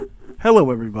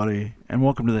Hello, everybody, and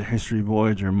welcome to the History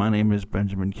Voyager. My name is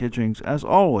Benjamin Kitchings. As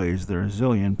always, there are a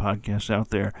zillion podcasts out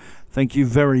there. Thank you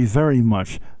very, very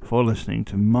much for listening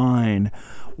to mine.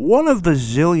 One of the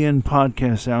zillion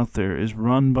podcasts out there is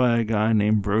run by a guy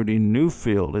named Broalie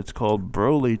Newfield. It's called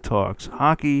Broalie Talks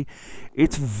Hockey.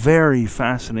 It's very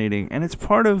fascinating, and it's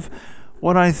part of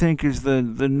what I think is the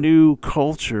new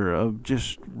culture of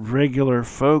just regular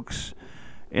folks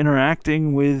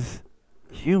interacting with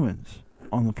humans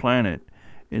on the planet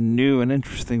in new and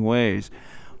interesting ways.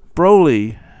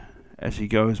 Broalie, as he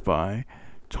goes by,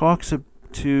 talks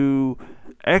to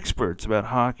experts about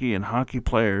hockey and hockey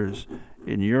players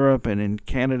in Europe and in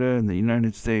Canada and the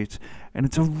United States, and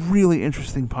it's a really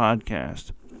interesting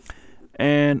podcast.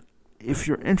 And if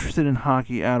you're interested in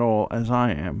hockey at all, as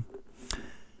I am,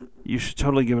 you should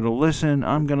totally give it a listen.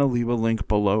 I'm going to leave a link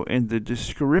below in the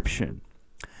description.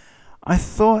 I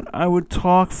thought I would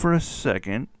talk for a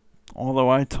second, although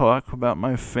I talk about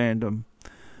my fandom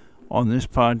on this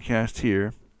podcast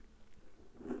here,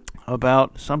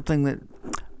 about something that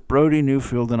Broalie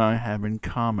Newfield and I have in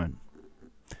common.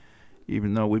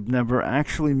 Even though we've never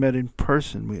actually met in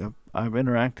person, I've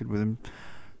interacted with him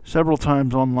several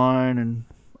times online and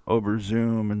over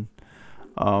Zoom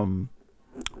and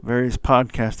various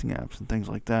podcasting apps and things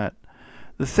like that.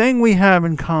 The thing we have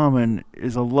in common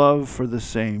is a love for the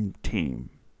same team,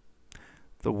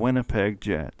 the Winnipeg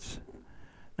Jets.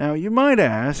 Now, you might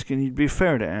ask, and you'd be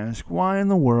fair to ask, why in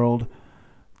the world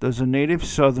does a native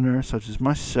Southerner such as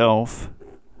myself,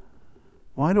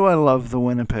 why do I love the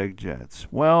Winnipeg Jets?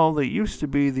 Well, they used to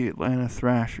be the Atlanta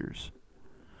Thrashers.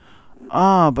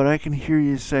 But I can hear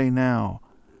you say now,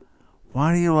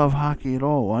 why do you love hockey at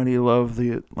all? Why do you love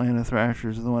the Atlanta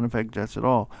Thrashers or the Winnipeg Jets at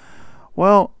all?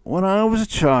 Well, when I was a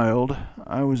child,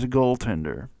 I was a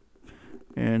goaltender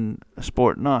in a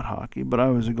sport not hockey, but I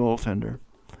was a goaltender.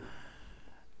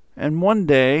 And one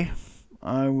day,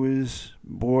 I was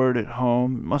bored at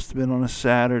home. It must have been on a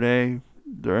Saturday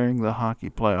during the hockey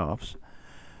playoffs.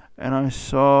 And I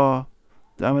saw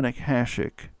Dominik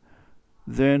Hasek,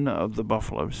 then of the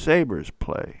Buffalo Sabres,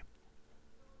 play.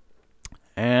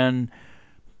 And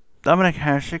Dominik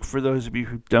Hasek, for those of you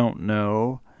who don't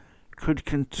know, could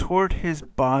contort his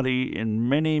body in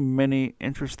many, many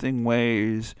interesting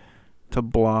ways to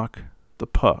block the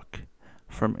puck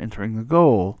from entering the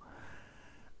goal.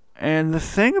 And the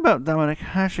thing about Dominik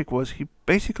Hasek was he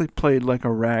basically played like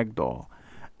a rag doll.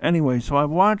 Anyway, so I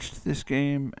watched this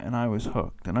game and I was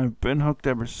hooked. And I've been hooked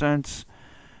ever since.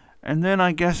 And then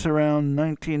I guess around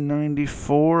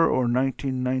 1994 or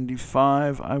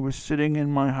 1995, I was sitting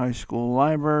in my high school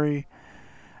library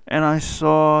and I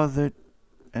saw that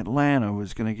Atlanta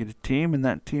was going to get a team, and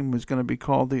that team was going to be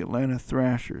called the Atlanta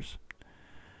Thrashers.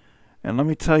 And let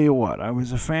me tell you what, I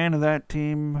was a fan of that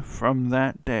team from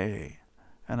that day.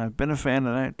 And I've been a fan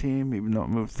of that team, even though it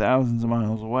moved thousands of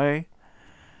miles away.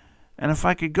 And if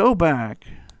I could go back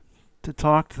to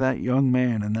talk to that young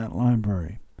man in that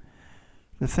library,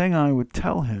 the thing I would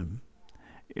tell him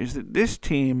is that this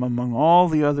team, among all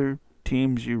the other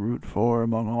teams you root for,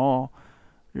 among all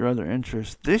your other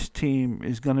interests, this team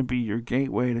is going to be your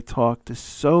gateway to talk to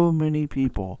so many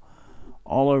people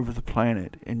all over the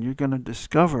planet. And you're going to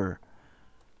discover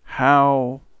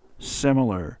how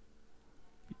similar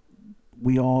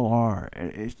we all are.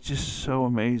 It's just so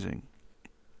amazing.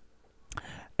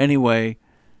 Anyway,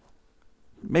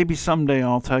 maybe someday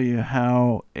I'll tell you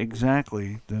how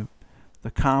exactly the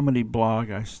comedy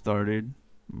blog I started,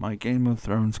 my Game of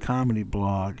Thrones comedy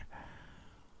blog,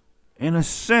 in a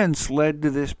sense led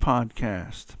to this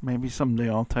podcast. Maybe someday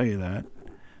I'll tell you that,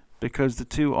 because the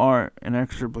two are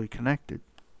inexorably connected.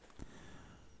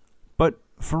 But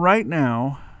for right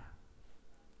now,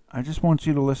 I just want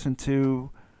you to listen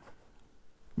to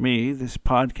me, this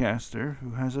podcaster,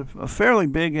 who has a fairly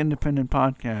big independent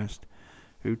podcast,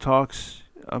 who talks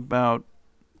about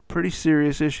pretty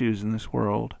serious issues in this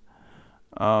world.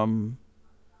 Nerd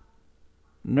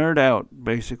out,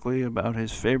 basically, about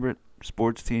his favorite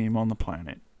sports team on the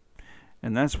planet.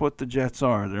 And that's what the Jets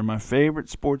are. They're my favorite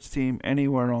sports team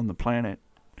anywhere on the planet.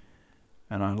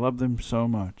 And I love them so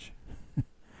much.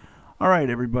 All right,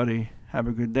 everybody. Have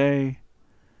a good day.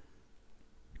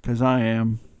 Because I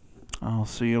am. I'll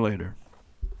see you later.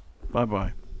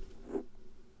 Bye-bye.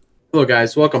 Hello,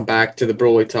 guys. Welcome back to the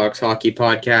Broalie Talks Hockey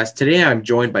podcast. Today, I'm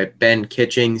joined by Ben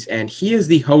Kitchings, and he is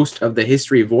the host of the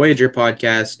History Voyager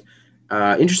podcast.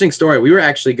 Interesting story. We were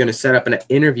actually going to set up an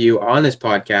interview on this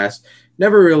podcast.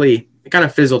 Never really, it kind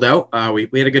of fizzled out. We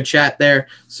had a good chat there,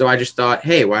 so I just thought,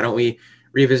 hey, why don't we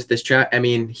revisit this chat? I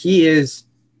mean, he is,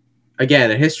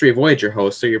 again, a History Voyager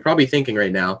host, so you're probably thinking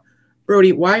right now,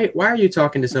 Broalie, why are you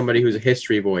talking to somebody who's a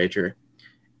History Voyager?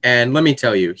 And let me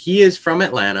tell you, he is from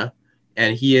Atlanta,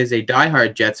 and he is a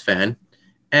diehard Jets fan.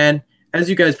 And as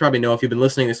you guys probably know, if you've been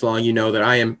listening this long, you know that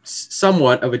I am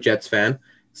somewhat of a Jets fan.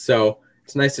 So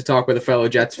it's nice to talk with a fellow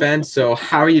Jets fan. So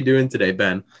how are you doing today,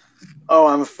 Ben? Oh,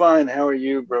 I'm fine. How are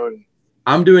you, Brody?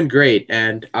 I'm doing great,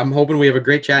 and I'm hoping we have a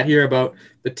great chat here about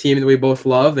the team that we both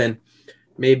love, and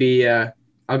maybe I'll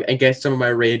get some of my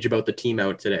rage about the team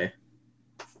out today.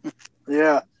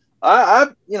 Yeah,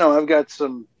 I've got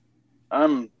some.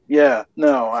 I've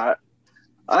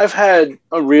had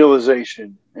a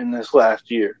realization in this last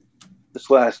year, this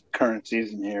last current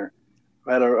season here.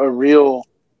 I've had a real.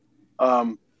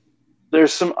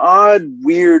 There's some odd,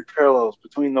 weird parallels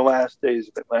between the last days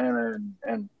of Atlanta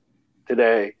and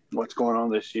today, and what's going on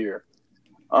this year.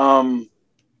 But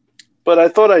I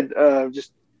thought I'd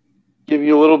just give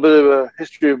you a little bit of a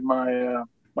history of my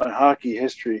hockey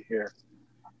history here.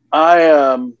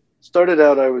 I started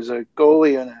out, I was a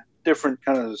goalie in a different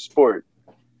kind of sport.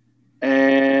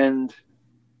 And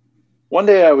one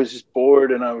day I was just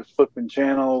bored and I was flipping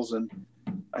channels and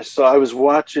I was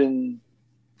watching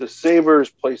the Sabres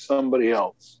play somebody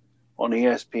else on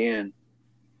ESPN.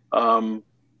 And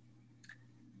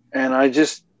I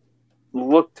just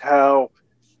looked how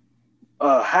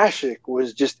Hasek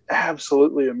was just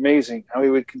absolutely amazing, how he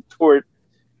would contort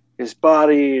his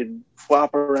body and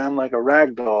flop around like a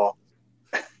rag doll.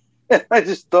 And I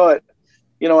just thought,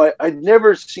 I'd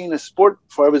never seen a sport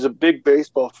before. I was a big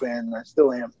baseball fan, and I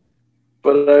still am.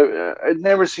 But I'd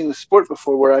never seen a sport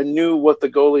before where I knew what the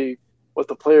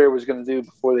player was going to do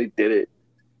before they did it.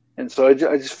 And so I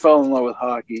just fell in love with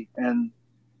hockey. And,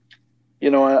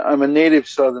 I'm a native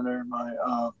Southerner.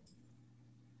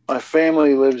 My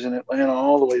family lives in Atlanta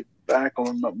all the way back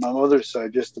on my mother's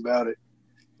side, just about it.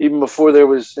 Even before there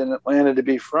was an Atlanta to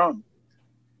be from.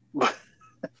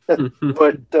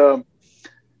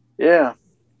 Yeah.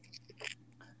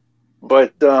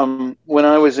 But when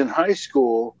I was in high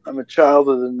school, I'm a child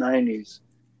of the 90s.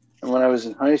 And when I was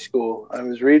in high school, I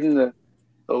was reading the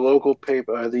local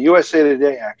paper, the USA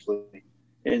Today, actually,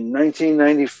 in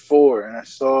 1994. And I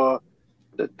saw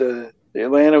that the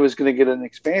Atlanta was going to get an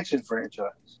expansion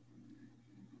franchise.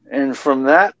 And from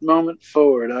that moment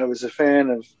forward, I was a fan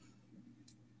of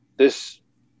this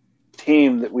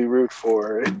team that we root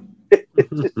for.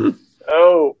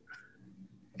 Oh,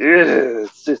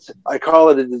 I call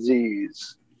it a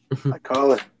disease. I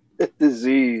call it a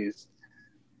disease.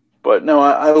 But no,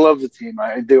 I love the team.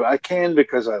 I do. I can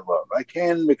because I love.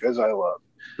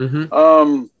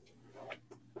 Mm-hmm.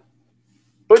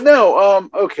 But no.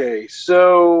 Okay.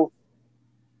 So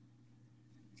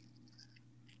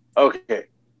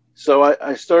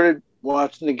I started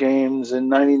watching the games in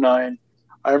 '99.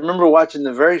 I remember watching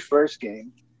the very first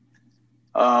game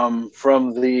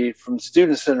from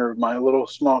Student Center of my little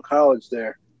small college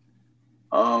there.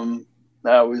 And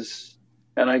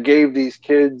I gave these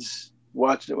kids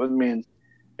watching it with me in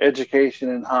education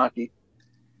and hockey.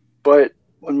 But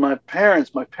when my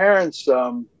parents,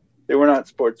 they were not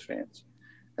sports fans,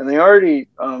 and they already,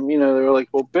 they were like,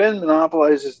 well, Ben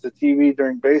monopolizes the TV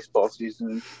during baseball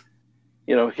season.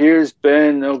 Here's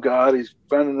Ben. Oh God, he's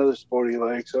found another sport he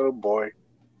likes. Oh boy.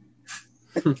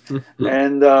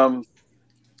 And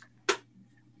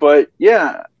but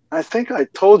yeah, I think I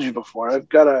told you before. I've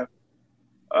got a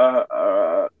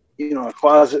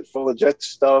closet full of Jets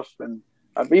stuff, and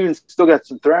I've even still got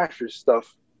some Thrashers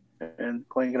stuff and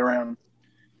playing it around.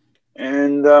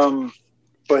 And let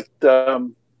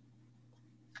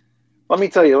me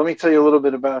tell you a little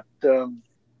bit about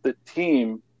the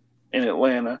team in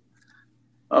Atlanta.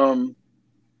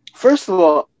 First of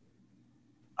all,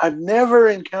 I've never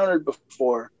encountered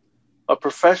before a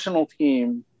professional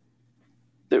team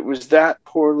that was that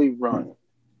poorly run.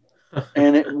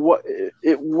 And it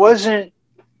wasn't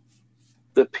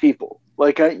the people.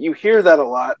 Like you hear that a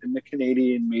lot in the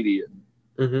Canadian media.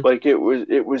 Mm-hmm. Like it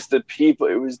was the people.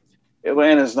 It was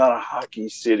Atlanta's not a hockey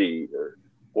city or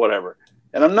whatever.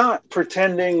 And I'm not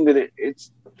pretending that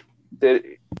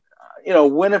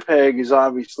Winnipeg is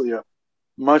obviously a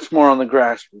much more on the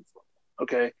grassroots level.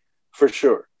 Okay, for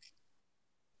sure.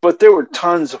 But there were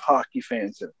tons of hockey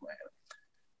fans in Atlanta.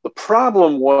 The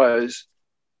problem was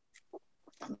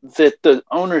that the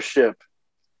ownership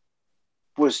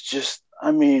was just,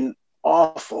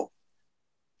 awful.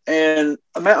 And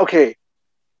the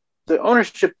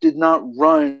ownership did not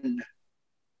run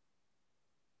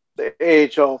the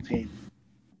AHL team.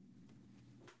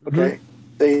 Okay,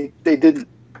 they didn't.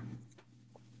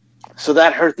 So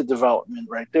that hurt the development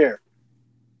right there.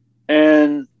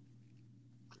 And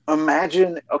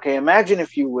imagine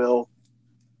if you will,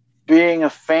 being a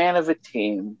fan of a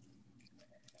team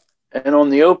And on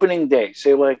the opening day,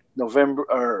 say like November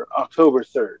or October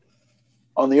 3rd,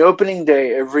 on the opening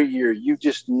day every year, you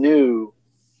just knew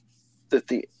that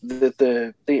the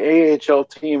AHL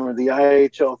team or the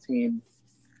IHL team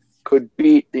could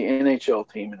beat the NHL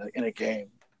team in a game.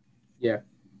 Yeah.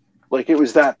 Like, it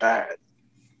was that bad.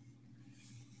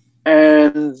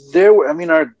 And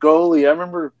our goalie, I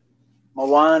remember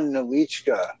Milan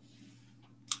Nelichka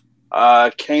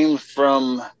came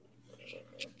from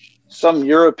some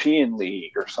European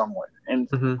league or somewhere. And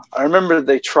I remember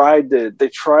they tried to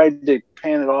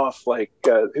pan it off like,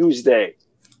 who's they?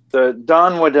 The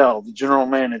Don Waddell, the general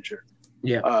manager,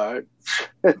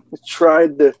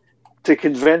 tried to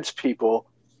convince people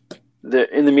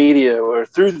that in the media or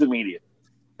through the media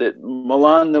that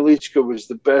Milan Nelichka was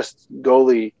the best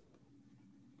goalie,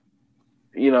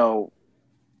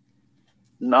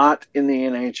 not in the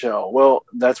NHL. Well,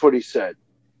 that's what he said.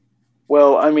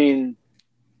 Well, I mean,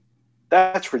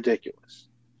 that's ridiculous.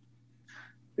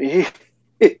 The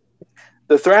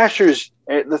Thrashers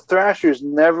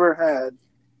never had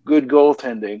good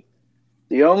goaltending.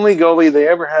 The only goalie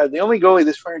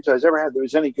this franchise ever had that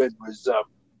was any good was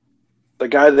the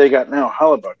guy they got now,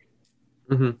 Hellebuyck.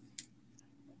 Mm-hmm.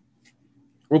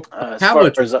 Well,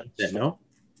 Pavlich was that, no?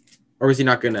 Or was he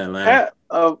not going to Atlanta?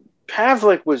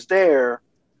 Pavlich was there.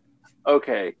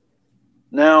 Okay.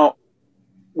 Now,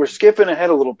 we're skipping ahead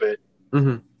a little bit.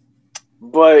 Mm-hmm.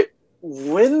 But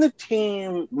when the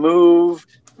team moved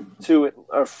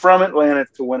from Atlanta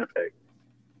to Winnipeg,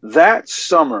 that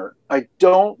summer, I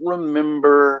don't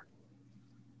remember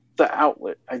the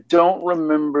outlet. I don't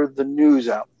remember the news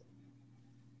outlet.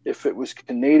 If it was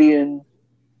Canadian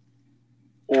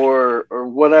or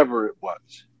whatever it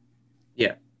was.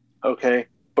 Yeah. Okay.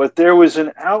 But there was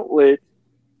an outlet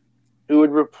who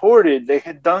had reported they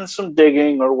had done some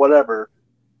digging or whatever,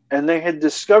 and they had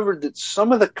discovered that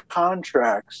some of the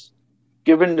contracts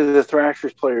given to the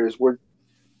Thrashers players were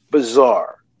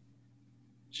bizarre.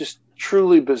 Just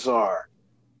truly bizarre.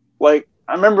 Like,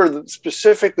 I remember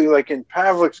specifically, like in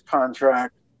Pavlik's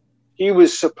contract, he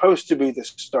was supposed to be the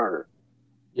starter.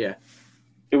 Yeah.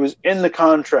 It was in the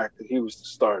contract that he was the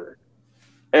starter.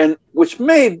 And which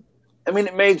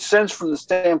it made sense from the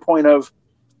standpoint of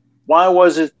why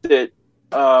was it that,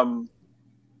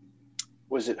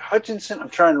 was it Hutchinson? I'm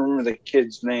trying to remember the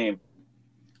kid's name.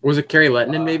 Was it Kerry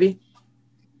Lettinen, maybe?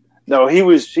 No, he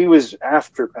was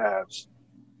after Pavs.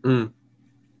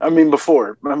 I mean,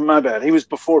 before. My bad. He was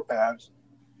before Pavs.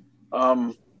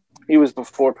 He was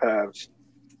before Pavs.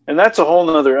 And that's a whole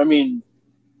nother,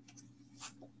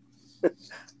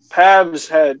 Pavs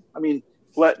had,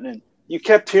 Lettinen. You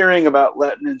kept hearing about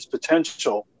Lettinen's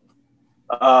potential.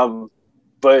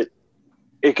 But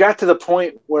it got to the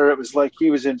point where it was like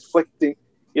he was inflicting,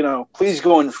 please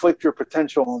go inflict your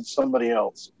potential on somebody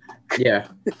else. Yeah.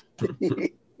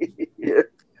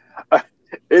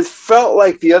 It felt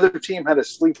like the other team had a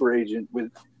sleeper agent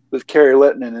with Kerry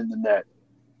Lettinen in the net.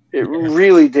 It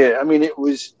really did. It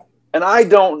was, and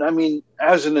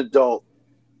as an adult,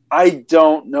 I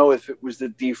don't know if it was the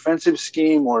defensive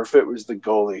scheme or if it was the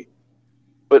goalie.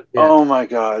 But, oh, my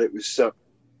God,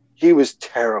 he was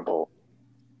terrible.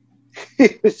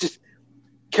 He was just,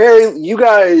 Kerry, you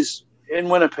guys in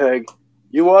Winnipeg,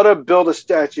 you ought to build a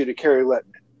statue to Kerry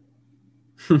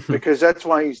Lettinen because that's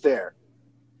why he's there.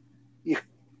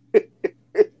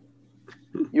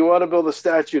 You ought to build a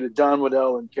statue to Don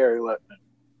Waddell and Kerry Lettinen.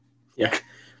 Yeah.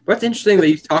 But it's interesting that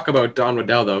you talk about Don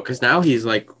Waddell, though, because now he's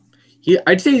like,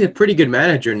 I'd say he's a pretty good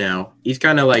manager now. He's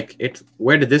kind of like,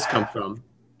 where did this come from?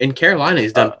 In Carolina,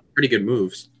 he's done pretty good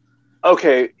moves.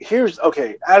 Okay,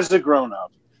 as a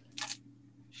grown-up,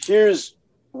 here's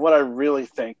what I really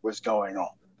think was going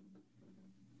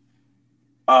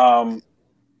on.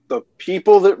 The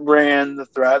people that ran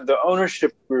the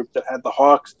ownership group that had the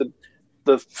Hawks,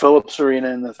 the Phillips Arena,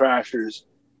 and the Thrashers,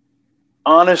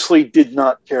 honestly did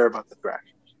not care about the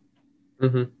Thrashers.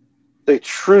 Mm-hmm. They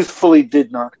truthfully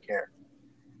did not care.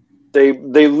 They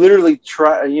literally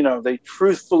they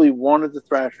truthfully wanted the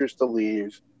Thrashers to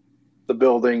leave the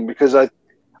building because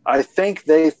I think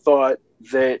they thought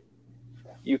that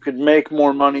you could make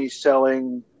more money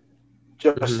selling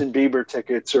Justin Bieber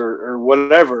tickets or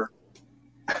whatever.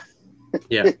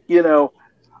 Yeah.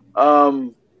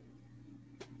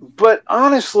 But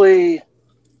honestly,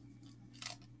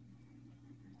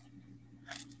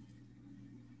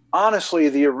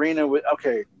 the arena was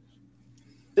okay.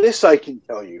 This I can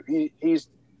tell you.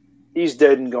 He's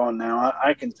dead and gone now.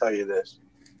 I can tell you this.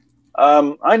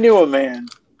 I knew a man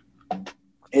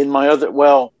when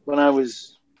I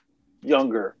was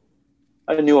younger,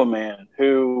 I knew a man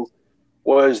who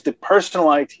was the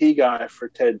personal IT guy for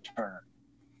Ted Turner.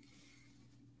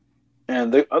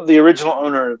 and the original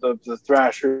owner of the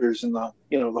Thrashers and the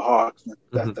Hawks and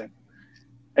that thing.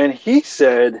 And he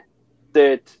said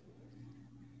that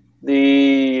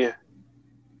the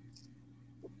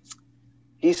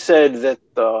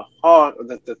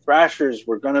Thrashers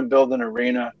were going to build an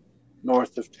arena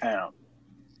north of town.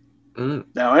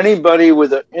 Now, anybody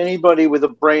with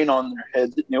a brain on their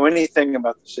head that knew anything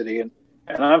about the city, and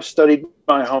I've studied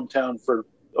my hometown for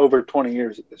over 20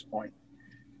 years at this point.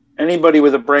 Anybody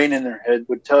with a brain in their head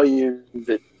would tell you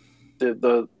that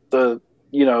the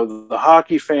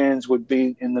hockey fans would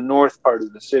be in the north part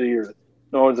of the city or the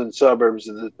northern suburbs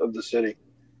of the city.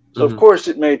 So of course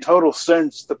it made total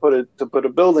sense to put a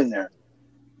building there.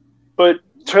 But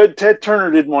Ted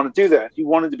Turner didn't want to do that. He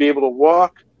wanted to be able to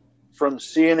walk from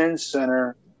CNN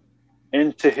Center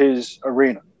into his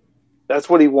arena. That's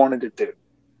what he wanted to do.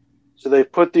 So they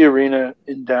put the arena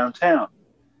in downtown.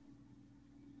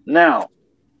 Now,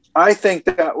 I think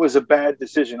that was a bad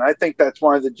decision. I think that's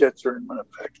why the Jets are in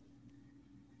Winnipeg.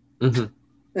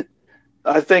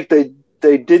 I think they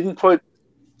didn't put.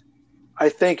 I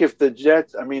think if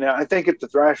the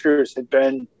Thrashers had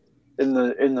been in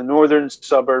the northern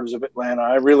suburbs of Atlanta,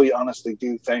 I really honestly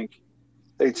do think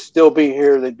they'd still be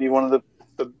here. They'd be one of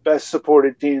the best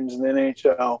supported teams in the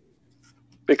NHL.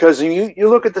 Because you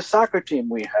look at the soccer team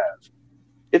we have,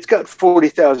 it's got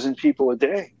 40,000 people a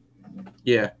day.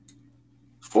 Yeah.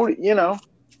 40,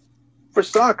 for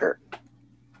soccer.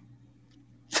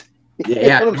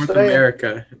 Yeah, North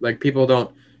America. Like, people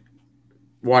don't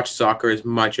watch soccer as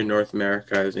much in North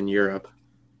America as in Europe.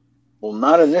 Well,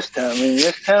 not in this town. I mean, in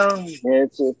this town,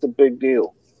 it's a big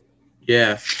deal.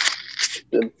 Yeah. It's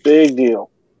a big deal.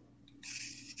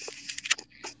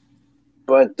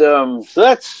 But so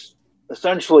that's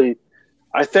essentially,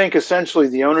 I think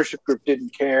the ownership group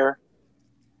didn't care.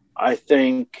 I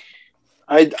think,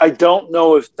 I don't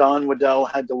know if Don Waddell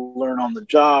had to learn on the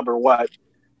job or what.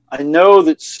 I know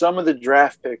that some of the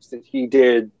draft picks that he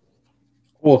did.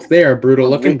 Well, they are brutal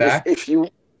looking back. If you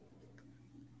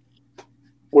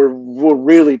were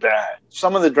really bad.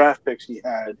 Some of the draft picks he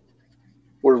had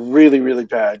were really, really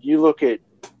bad. You look at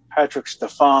Patrick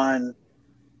Stefan.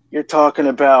 You're talking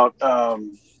about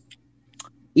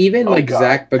even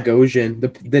Zach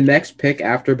Bogosian. The next pick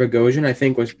after Bogosian, I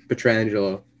think, was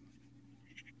Pietrangelo.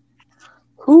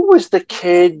 Who was the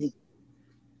kid?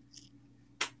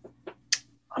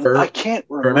 I can't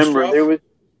remember. There was,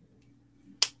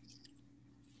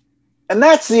 and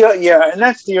that's the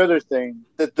other thing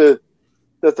that the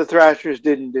Thrashers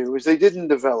didn't do is they didn't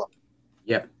develop.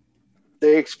 Yeah.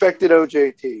 They expected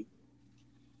OJT.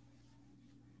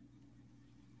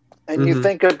 And you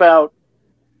think about,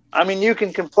 I mean, you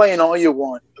can complain all you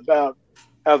want about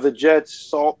how the Jets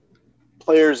salt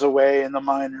players away in the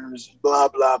minors, blah,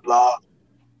 blah, blah.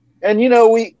 And,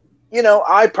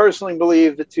 I personally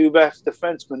believe the two best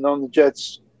defensemen on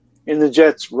the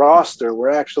Jets roster were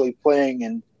actually playing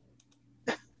in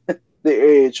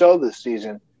the AHL this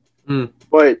season.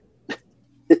 But,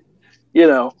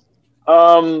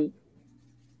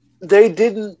 they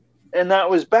didn't, and that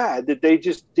was bad, that they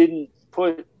just didn't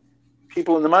put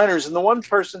people in the minors. And the one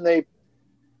person the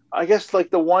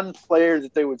one player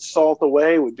that they would salt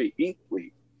away would be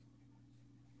Eatley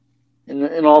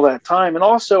in all that time. And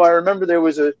also I remember there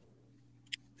was a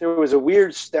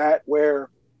weird stat where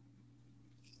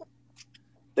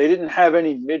they didn't have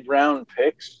any mid-round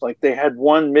picks. Like they had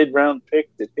one mid-round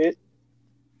pick that hit.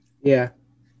 Yeah.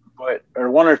 Or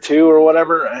one or two or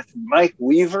whatever. Mike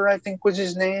Weaver, I think was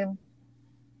his name.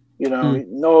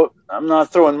 No, I'm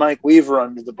not throwing Mike Weaver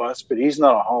under the bus, but he's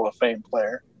not a Hall of Fame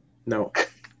player. No.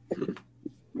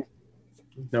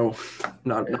 No,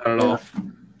 not at all.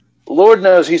 Lord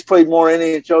knows he's played more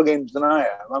NHL games than I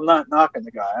have. I'm not knocking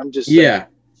the guy. I'm just saying.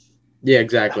 Yeah,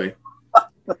 exactly.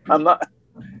 I'm not.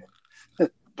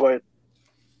 But,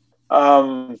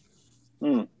 but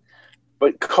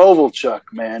Kovalchuk,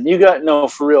 man,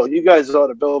 for real. You guys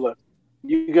ought to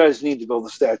you guys need to build a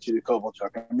statue to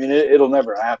Kovalchuk. I mean, it'll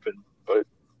never happen, but.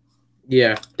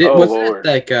 Yeah. Wasn't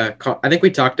it I think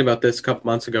we talked about this a couple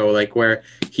months ago, like where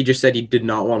he just said he did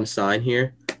not want to sign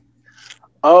here?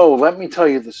 Oh, let me tell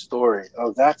you the story.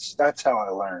 Oh, that's how I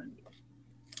learned.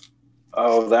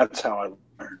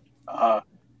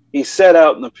 He said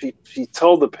he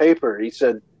told the paper, he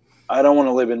said, I don't want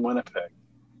to live in Winnipeg.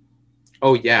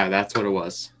 Oh, yeah, that's what it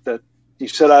was. That he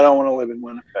said, I don't want to live in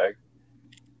Winnipeg.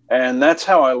 And that's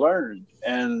how I learned.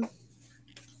 And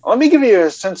let me give you a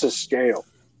sense of scale.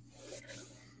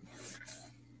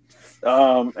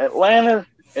 Atlanta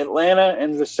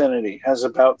and vicinity has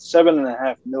about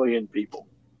 7.5 million people.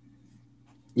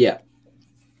 Yeah.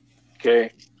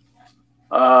 Okay.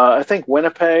 I think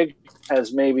Winnipeg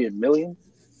has maybe 1 million.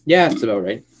 Yeah, that's about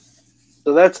right.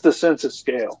 So that's the census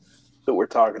scale that we're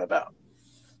talking about.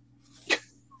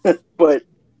 But,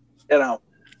 God.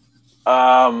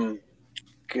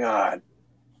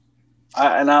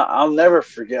 I'll never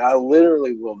forget. I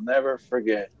literally will never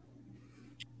forget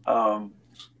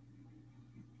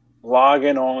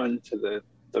logging on to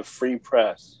the Free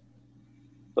Press,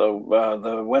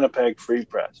 the Winnipeg Free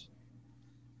Press,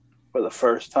 for the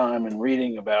first time and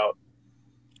reading about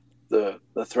the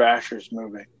Thrashers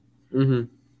moving. Mm-hmm.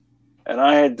 And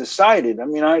I had decided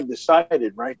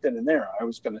right then and there I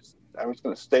was gonna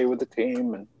stay with the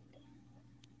team and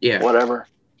whatever.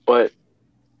 But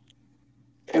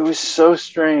it was so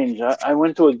strange. I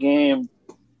went to a game,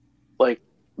 like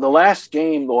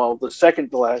the second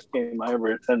to last game I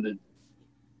ever attended.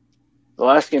 The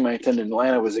last game I attended in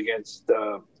Atlanta was against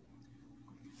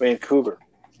Vancouver.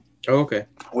 Oh, okay.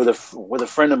 With a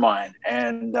friend of mine,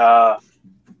 and I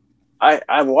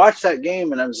watched that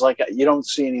game, and I was like, you don't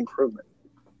see any improvement.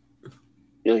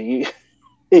 You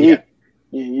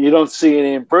don't see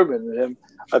any improvement.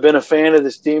 I've been a fan of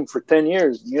this team for 10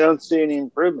 years. You don't see any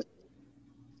improvement.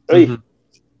 Mm-hmm.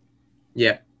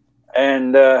 Yeah.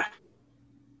 And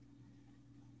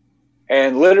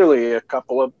literally a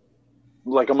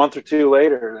month or two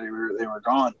later, they were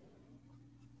gone.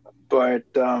 But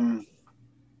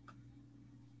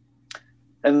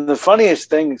and the funniest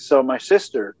thing, so my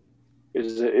sister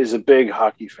is a big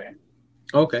hockey fan.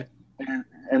 Okay.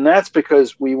 And that's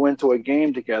because we went to a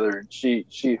game together, and she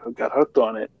got hooked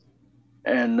on it.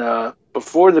 And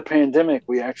before the pandemic,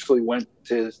 we actually went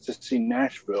to see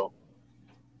Nashville,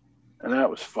 and that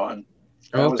was fun.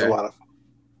 That was a lot of fun.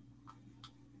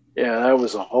 Yeah, that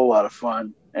was a whole lot of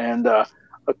fun. And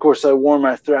of course, I wore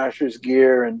my Thrashers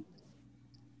gear,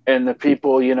 and the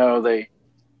people, they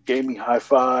gave me high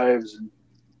fives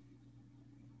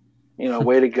and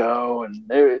way to go.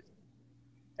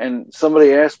 And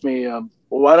somebody asked me, well,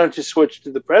 why don't you switch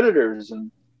to the Predators?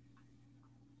 And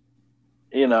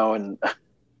and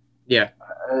yeah,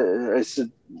 I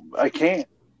said, I can't.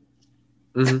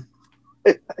 Mm-hmm.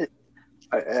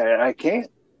 I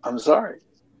can't. I'm sorry.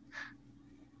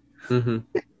 Mm-hmm.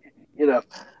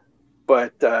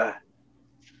 But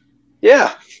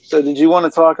yeah. So, did you want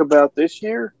to talk about this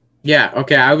year? Yeah.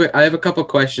 Okay. I have a couple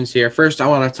questions here. First, I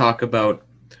want to talk about,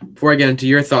 before I get into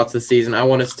your thoughts this season, I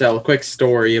want to tell a quick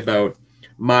story about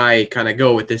my kind of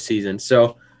go with this season.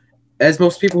 So, as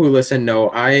most people who listen know,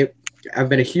 I've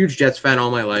been a huge Jets fan all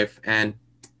my life, and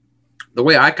the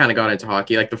way I kind of got into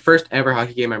hockey, like the first ever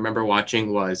hockey game I remember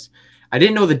watching was, I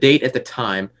didn't know the date at the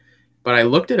time, but I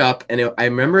looked it up, and I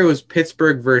remember it was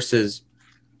Pittsburgh versus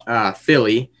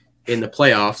Philly in the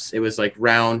playoffs. It was like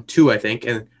round 2, I think,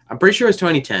 and I'm pretty sure it was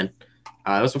 2010.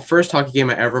 That was the first hockey game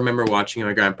I ever remember watching at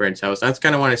my grandparents' house. That's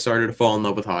kind of when I started to fall in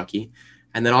love with hockey.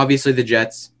 And then obviously the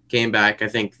Jets came back, I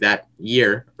think, that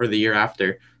year or the year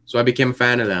after. So I became a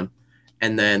fan of them.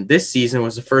 And then this season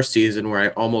was the first season where I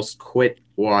almost quit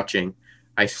watching.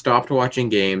 I stopped watching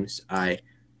games. I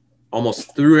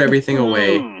almost threw everything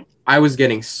away. I was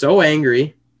getting so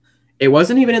angry. It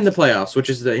wasn't even in the playoffs, which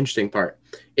is the interesting part.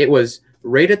 It was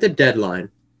right at the deadline.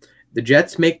 The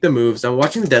Jets make the moves. I'm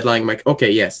watching the deadline. I'm like,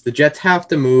 okay, yes, the Jets have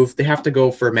to move. They have to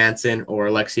go for Manson or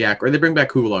Alexiak, or they bring back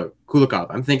Kulikov.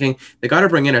 I'm thinking they got to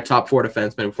bring in a top 4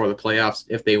 defenseman before the playoffs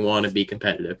if they want to be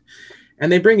competitive.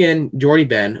 And they bring in Jordy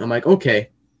Ben. I'm like, okay,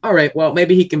 all right, well,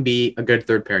 maybe he can be a good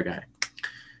third pair guy.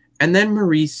 And then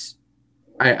Maurice,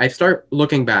 I start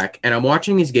looking back, and I'm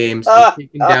watching these games,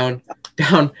 taking down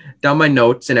my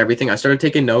notes and everything. I started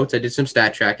taking notes. I did some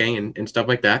stat tracking and stuff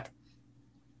like that.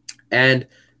 And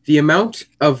the amount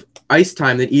of ice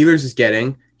time that Ehlers is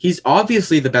getting, he's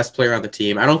obviously the best player on the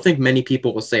team. I don't think many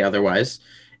people will say otherwise.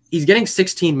 He's getting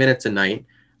 16 minutes a night.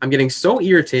 I'm getting so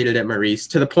irritated at Maurice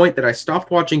to the point that I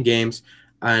stopped watching games.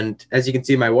 And as you can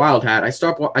see, my Wild hat, I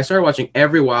started watching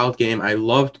every Wild game. I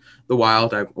loved the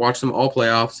Wild. I watched them all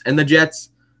playoffs. And the Jets,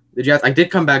 I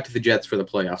did come back to the Jets for the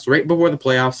playoffs. Right before the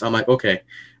playoffs, I'm like, okay,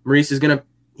 Maurice is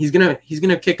he's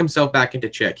gonna kick himself back into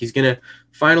check. He's gonna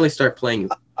finally start playing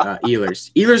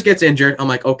Ehlers. Ehlers gets injured. I'm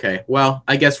like, okay, well,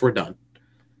 I guess we're done.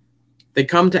 They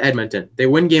come to Edmonton. They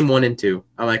win game 1 and 2.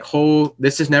 I'm like,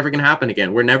 this is never gonna happen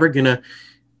again. We're never gonna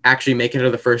actually make it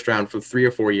to the first round for 3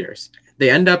 or 4 years. They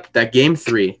end up that game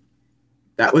 3.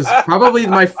 That was probably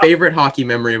my favorite hockey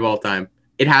memory of all time.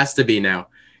 It has to be now.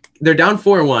 They're down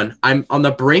 4-1. I'm on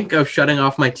the brink of shutting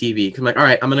off my TV because I'm like, all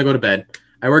right, I'm gonna go to bed.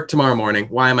 I work tomorrow morning.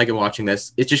 Why am I watching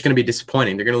this? It's just gonna be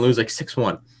disappointing. They're gonna lose like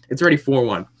 6-1. It's already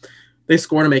 4-1. They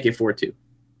score to make it 4-2.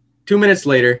 2 minutes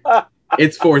later,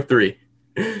 it's 4-3.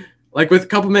 Like with a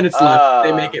couple minutes left,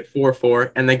 they make it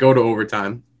 4-4 and they go to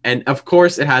overtime. And of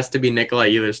course, it has to be Nikolai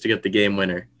Ehlers to get the game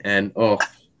winner. And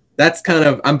that's kind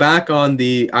of, I'm back on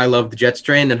the I love the Jets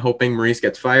train and hoping Maurice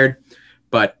gets fired.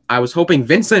 But I was hoping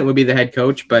Vincent would be the head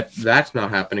coach, but that's not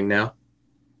happening now.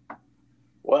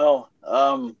 Well,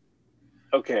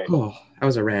 okay. Oh, that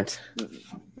was a rant.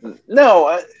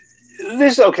 No,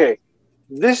 this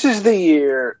is the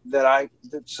year that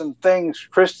some things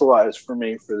crystallized for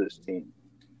me for this team.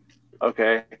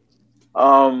 Okay.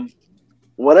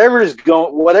 Whatever is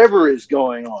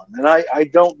going on, and I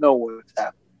don't know what's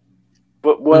happening,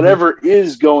 but whatever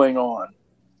is going on,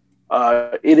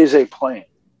 it is a plan.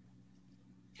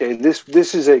 Okay,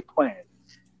 this is a plan.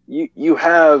 You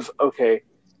have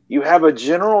a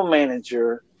general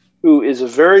manager who is a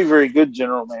very, very good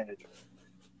general manager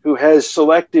who has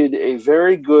selected a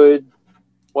very good,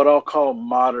 what I'll call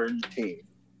modern team.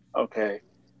 Okay,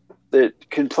 that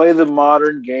can play the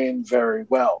modern game very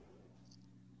well.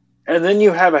 And then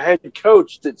you have a head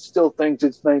coach that still thinks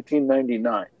it's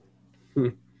 1999.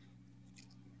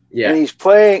 Yeah. And he's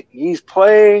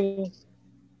playing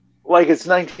like it's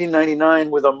 1999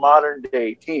 with a modern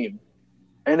day team.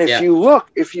 And if you look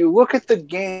at the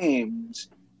games,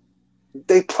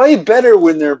 they play better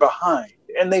when they're behind.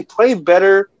 And they play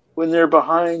better when they're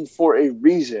behind for a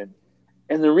reason.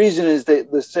 And the reason is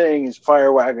that the saying is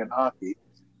fire wagon hockey,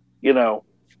 you know.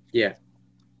 Yeah.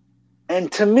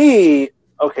 And to me,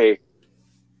 okay,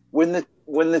 when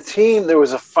the team, there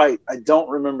was a fight. I don't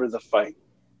remember the fight,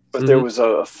 but there was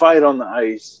a fight on the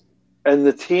ice, and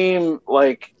the team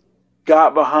like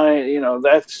got behind. You know,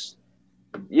 that's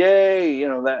yay. You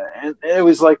know that, and it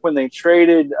was like when they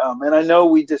traded. And I know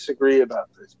we disagree about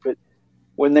this, but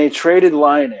when they traded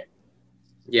Line,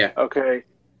 yeah, okay,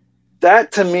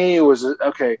 that to me was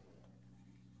okay.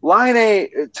 Line A,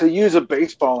 to use a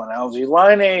baseball analogy,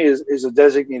 Line A is a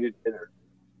designated hitter.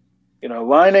 You know,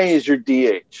 Line A is your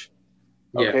DH.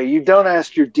 Okay, you don't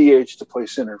ask your DH to play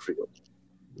center field.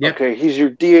 Yep. Okay, he's your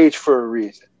DH for a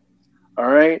reason. All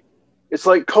right? It's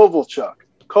like Kovalchuk.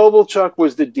 Kovalchuk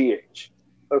was the DH.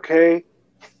 Okay?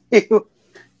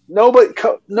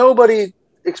 Nobody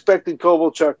expected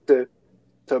Kovalchuk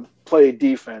to play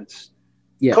defense.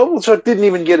 Yeah. Kovalchuk didn't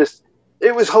even get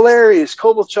it was hilarious.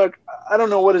 Kovalchuk, I don't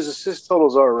know what his assist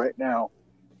totals are right now,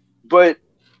 but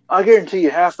I guarantee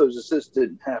you half those assists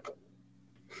didn't happen.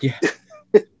 Yeah.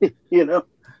 You know,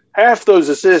 half those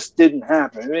assists didn't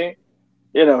happen. I mean,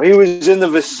 you know, he was in the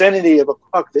vicinity of a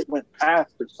puck that went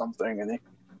past or something, and they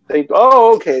think,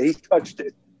 oh, okay, he touched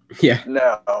it. Yeah.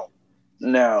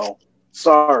 No.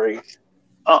 Sorry.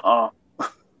 But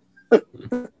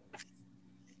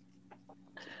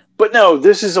no,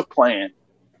 this is a plan.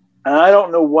 And I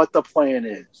don't know what the plan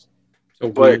is.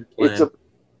 It's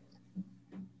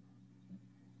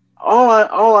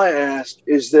all I ask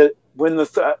is that when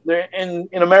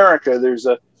in America there's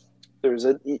a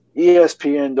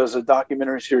ESPN does a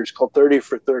documentary series called 30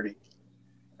 for 30,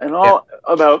 and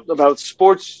about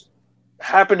sports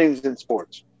happenings in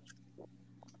sports.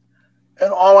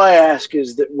 And all I ask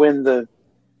is that when the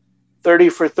 30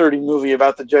 for 30 movie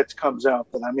about the Jets comes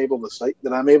out, that I'm able to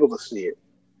see it,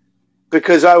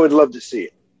 because I would love to see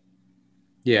it.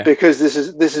 Yeah. Because this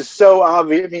is so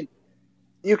obvious. I mean,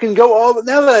 you can go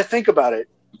now that I think about it,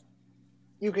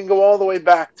 you can go all the way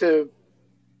back to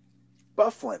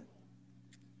Byfuglien.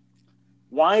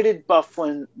 Why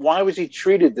was he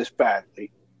treated this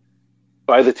badly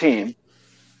by the team?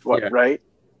 Right?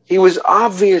 He was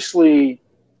obviously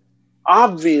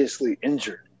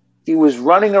injured. He was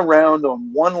running around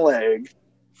on one leg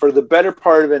for the better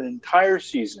part of an entire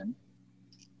season.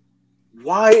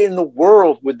 Why in the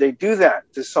world would they do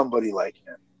that to somebody like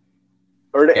him?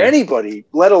 Or to anybody,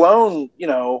 let alone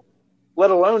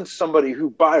somebody who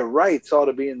by rights ought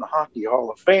to be in the Hockey Hall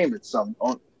of Fame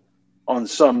on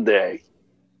some day.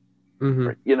 Mm-hmm.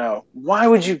 You know, why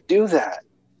would you do that?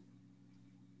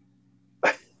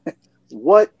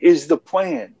 What is the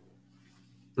plan?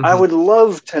 Mm-hmm. I would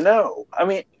love to know. I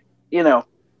mean, you know,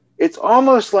 it's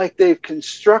almost like they've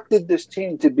constructed this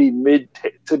team to be in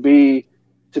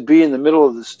the middle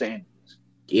of the standings.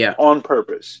 Yeah. On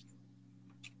purpose.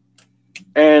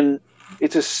 And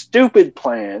it's a stupid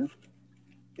plan.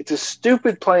 It's a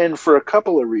stupid plan for a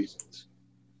couple of reasons.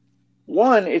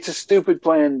 One, it's a stupid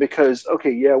plan because,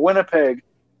 Winnipeg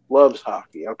loves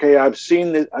hockey. Okay, I've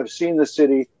seen the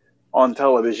city on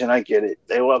television. I get it.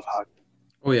 They love hockey.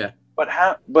 Oh yeah. But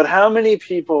how many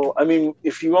people? I mean,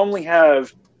 if you only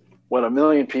have 1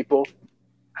 million people,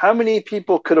 how many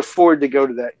people could afford to go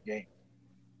to that game?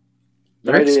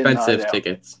 They're expensive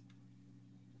tickets.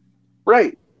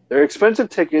 Right. They're expensive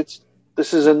tickets,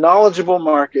 This is a knowledgeable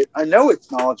market. I know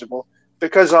it's knowledgeable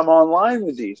because I'm online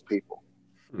with these people.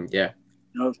 Yeah.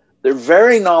 You know, they're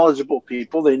very knowledgeable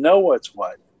people. They know what's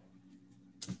what.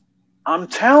 I'm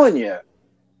telling you,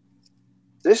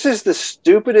 this is the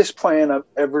stupidest plan I've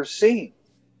ever seen.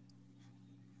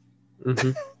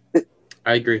 Mm-hmm.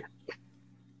 I agree.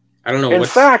 I don't know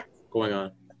what's going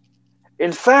on.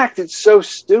 In fact, it's so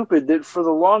stupid that for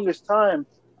the longest time,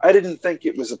 I didn't think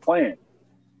it was a plan.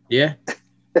 Yeah.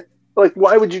 Like,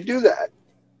 why would you do that?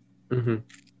 Mm-hmm.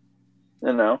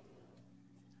 You know?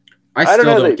 I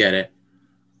still don't get it.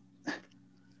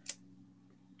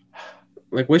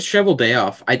 Like with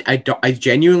Cheveldayoff, I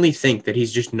genuinely think that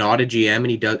he's just not a GM and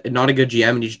he does not a good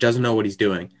GM and he just doesn't know what he's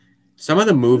doing. Some of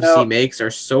the moves he makes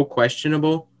are so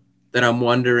questionable that I'm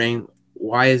wondering,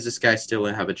 why is this guy still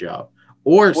have a job?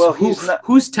 Or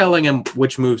who's telling him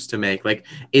which moves to make? Like,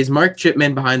 is Mark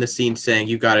Chipman behind the scenes saying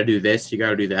you got to do this, you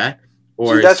got to do that,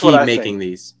 or is he making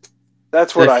these?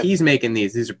 That's what if he's making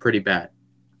these are pretty bad.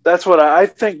 That's what I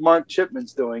think. Mark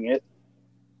Chipman's doing it.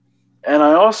 And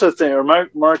I also think, or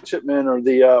Mark Chipman, or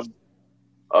the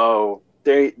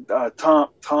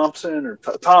Thompson or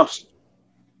Thompson.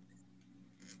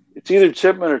 It's either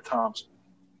Chipman or Thompson.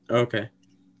 Okay.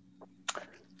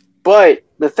 But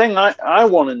the thing I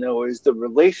want to know is the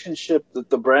relationship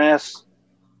that the brass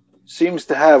seems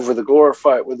to have with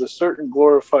a certain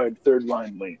glorified third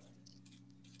line lead.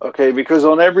 Okay, because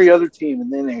on every other team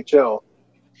in the NHL,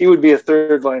 he would be a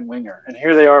third line winger, and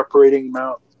here they are parading him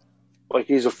out like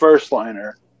he's a first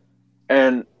liner.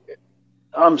 And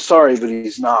I'm sorry, but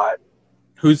he's not.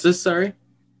 Who's this? Sorry?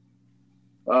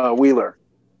 Wheeler.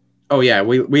 Oh, yeah.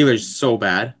 Wheeler's so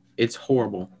bad. It's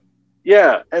horrible.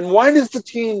 Yeah. And why does the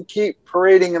team keep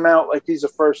parading him out like he's a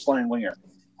first line winger?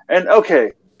 And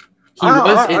okay. He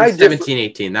was in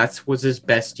 17-18. That was his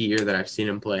best year that I've seen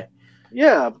him play.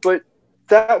 Yeah, but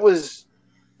that was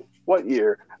what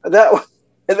year? That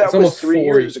was 3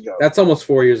 years ago. That's almost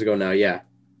 4 years ago now, yeah.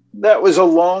 That was a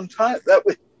long time. That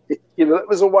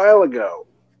was a while ago.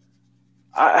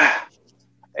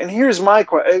 And here's my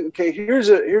question. Okay, here's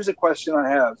a question I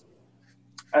have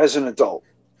as an adult.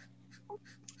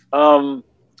 And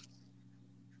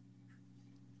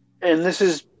this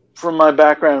is from my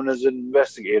background as an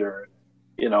investigator.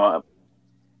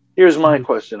 Here's my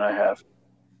question I have.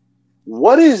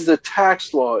 What is the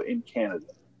tax law in Canada?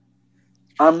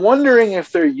 I'm wondering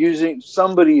if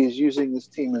somebody is using this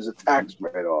team as a tax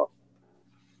write-off.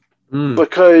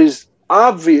 Because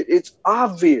it's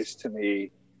obvious to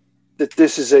me that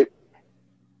this is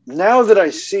now that I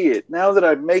see it, now that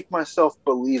I make myself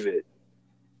believe it,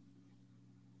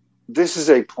 this is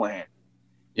a plan.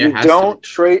 Yeah,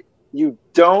 you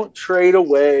don't trade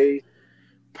away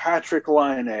Patrick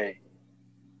Laine.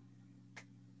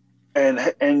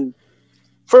 And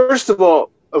first of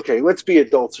all, okay, let's be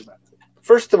adults about it.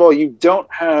 First of all, you don't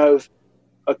have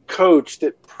a coach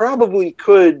that probably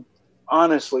could,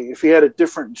 honestly, if he had a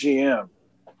different GM,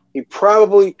 he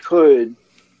probably could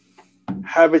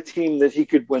have a team that he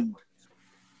could win with.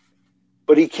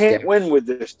 But he can't win with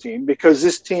this team because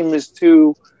this team is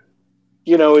too,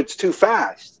 it's too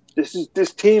fast.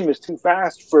 This team is too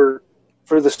fast for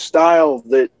the style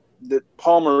that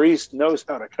Paul Maurice knows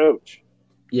how to coach.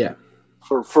 Yeah.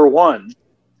 For one.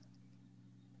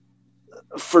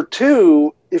 For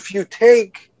two, if you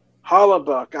take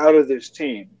Hollebuck out of this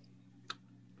team,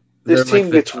 this team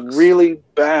gets really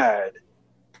bad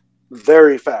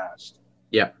very fast.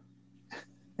 Yeah.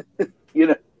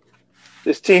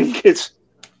 This team gets.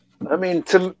 I mean,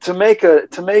 to make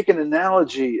an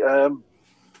analogy,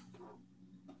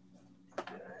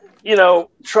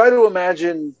 try to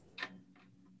imagine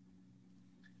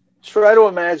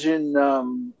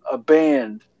a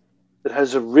band that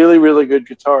has a really, really good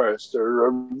guitarist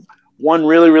or one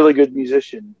really, really good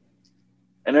musician,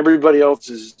 and everybody else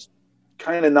is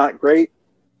kind of not great.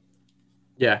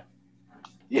 Yeah.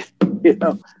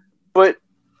 But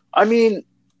I mean,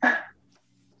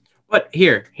 but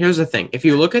here's the thing. If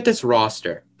you look at this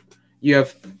roster, you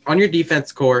have on your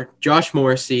defense core, Josh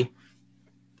Morrissey,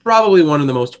 probably one of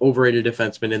the most overrated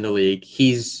defensemen in the league.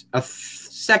 He's a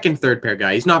second, third pair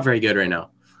guy. He's not very good right now.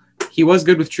 He was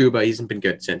good with Trouba. He hasn't been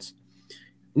good since.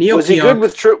 Was he good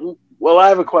with Trouba? Well, I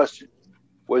have a question.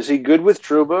 Was he good with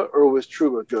Trouba or was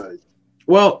Trouba good?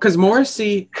 Well, because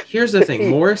Morrissey, here's the thing.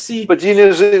 Morrissey. But you know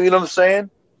what I'm saying?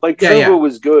 Like, Trouba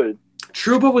was good.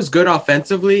 Trouba was good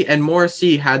offensively, and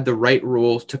Morrissey had the right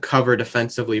rules to cover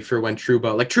defensively for when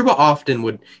Trouba often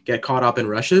would get caught up in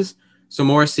rushes, so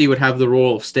Morrissey would have the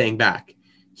role of staying back.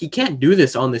 He can't do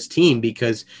this on this team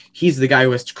because he's the guy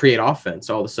who has to create offense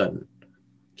all of a sudden.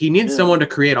 He needs someone to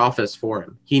create offense for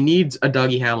him. He needs a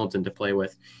Dougie Hamilton to play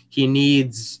with. He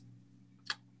needs,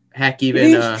 he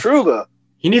needs Trouba.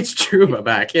 He needs Trouba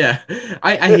back, yeah.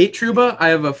 I hate Trouba. I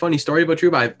have a funny story about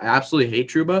Trouba. I absolutely hate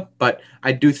Trouba, but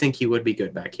I do think he would be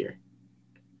good back here.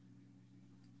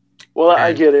 Well,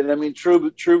 I get it. I mean,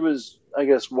 Trouba's, I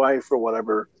guess, wife or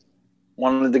whatever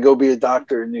wanted to go be a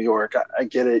doctor in New York. I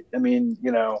get it. I mean,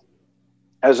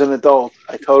 as an adult,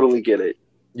 I totally get it.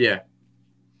 Yeah.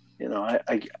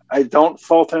 I don't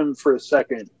fault him for a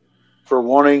second for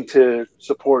wanting to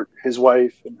support his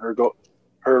wife and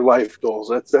her life goals.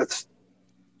 That's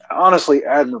honestly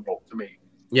admirable to me.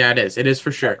 Yeah, it is. It is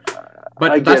for sure.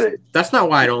 But I get it. That's not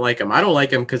why I don't like him. I don't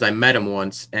like him because I met him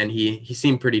once, and he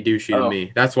seemed pretty douchey to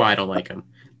me. That's why I don't like him.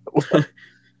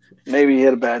 Maybe he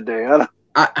had a bad day.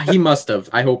 He must have.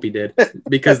 I hope he did,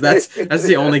 because that's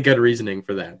the only good reasoning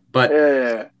for that. But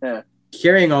yeah.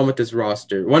 Carrying on with this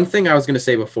roster, one thing I was going to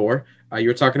say before, you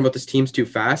were talking about this team's too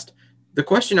fast. The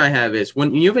question I have is,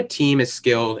 when you have a team as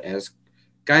skilled as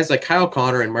guys like Kyle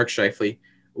Connor and Mark Scheifele,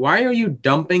 why are you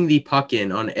dumping the puck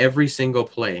in on every single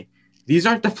play? These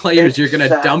aren't the players you're going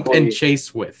to dump and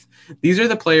chase with. These are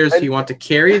the players who you want to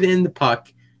carry in the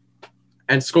puck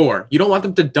and score. You don't want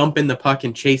them to dump in the puck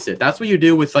and chase it. That's what you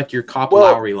do with like your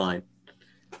Lowry line.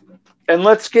 And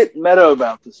let's get meta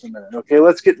about this a minute, okay?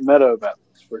 Let's get meta about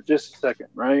this for just a second,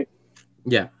 right?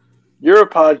 Yeah. You're a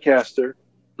podcaster.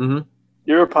 Mm-hmm.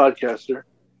 You're a podcaster.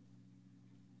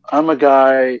 I'm a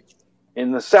guy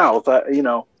in the South.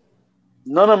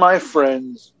 None of my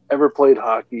friends ever played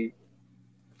hockey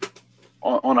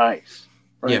on ice.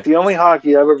 Right? Yeah. The only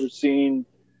hockey I've ever seen,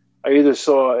 I either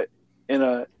saw it in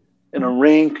a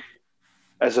rink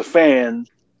as a fan,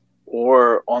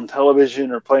 or on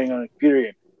television, or playing on a computer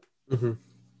game. Mm-hmm.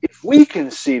 If we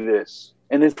can see this,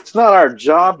 and it's not our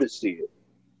job to see it.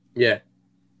 Yeah.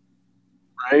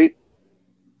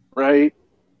 Right.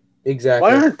 Exactly.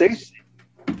 Why aren't they seeing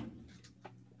it?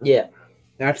 Yeah.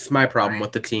 That's my problem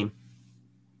with the team.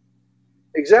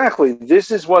 Exactly.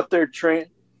 This is what they're trained,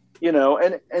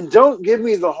 and don't give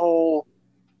me the whole,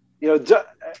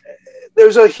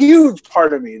 there's a huge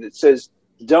part of me that says,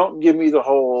 don't give me the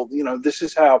whole, this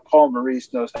is how Paul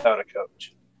Maurice knows how to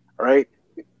coach. All right.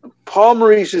 Paul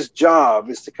Maurice's job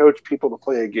is to coach people to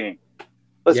play a game.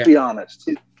 Let's be honest.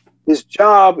 His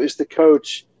job is to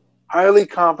coach highly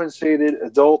compensated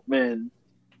adult men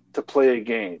to play a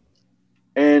game.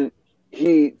 And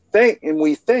we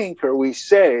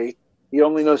say he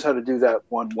only knows how to do that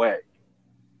one way.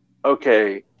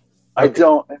 Okay. I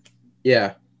don't.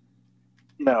 Yeah.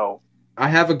 No. I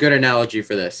have a good analogy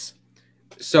for this.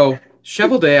 So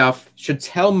Cheveldayoff should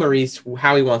tell Maurice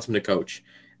how he wants him to coach.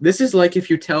 This is like if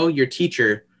you tell your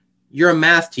teacher, you're a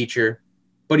math teacher,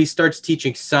 but he starts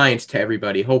teaching science to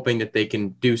everybody, hoping that they can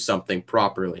do something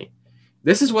properly.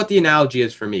 This is what the analogy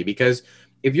is for me, because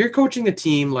if you're coaching a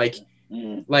team like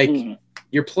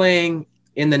you're playing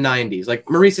in the 90s, like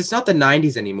Maurice, it's not the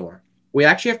 90s anymore. We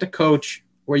actually have to coach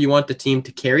where you want the team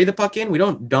to carry the puck in. We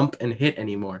don't dump and hit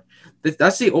anymore.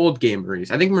 That's the old game, Maurice.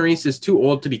 I think Maurice is too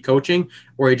old to be coaching,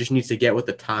 or he just needs to get with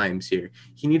the times here.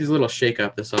 He needs a little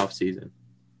shake-up this offseason.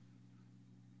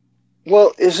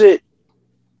 Well,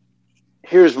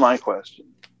 here's my question,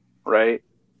 right?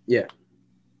 Yeah.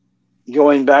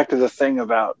 Going back to the thing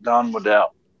about Don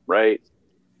Waddell, right?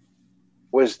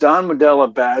 Was Don Waddell a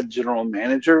bad general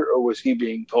manager, or was he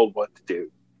being told what to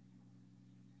do?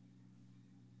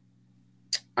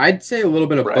 I'd say a little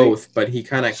bit of both, but he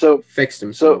kind of fixed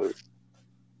himself.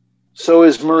 So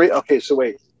is Maurice, okay, so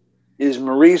wait. Is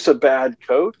Maurice a bad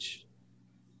coach,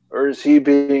 or is he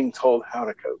being told how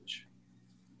to coach?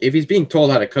 If he's being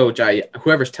told how to coach,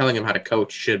 whoever's telling him how to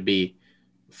coach should be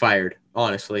fired,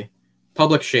 honestly.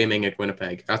 Public shaming at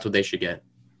Winnipeg. That's what they should get.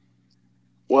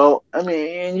 Well, I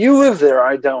mean, you live there.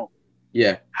 I don't.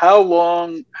 Yeah. How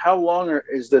long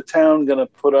is the town going to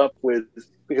put up with?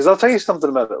 Because I'll tell you something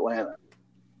about Atlanta.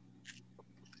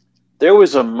 There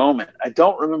was a moment, I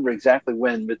don't remember exactly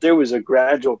when, but there was a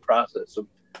gradual process of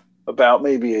about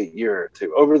maybe a year or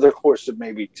two, over the course of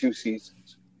maybe 2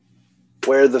 seasons,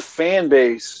 where the fan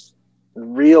base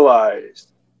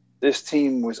realized this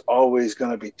team was always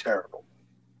going to be terrible.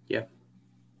 Yeah.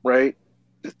 Right?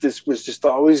 This was just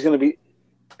always going to be.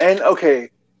 And,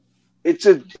 okay, it's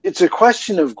a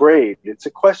question of grade. It's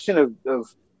a question of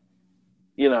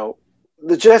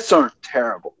the Jets aren't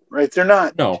terrible, right? They're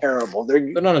not terrible. They're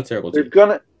not a terrible team.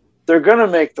 They're gonna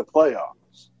make the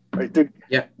playoffs, right?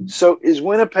 So is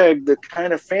Winnipeg the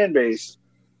kind of fan base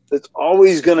that's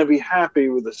always going to be happy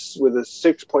with a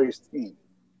 6th place team?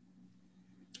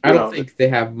 I don't think they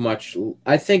have much.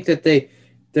 I think that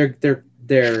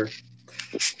their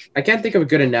I can't think of a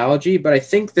good analogy, but I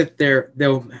think that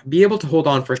they'll be able to hold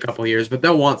on for a couple of years, but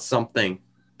they'll want something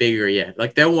bigger yet.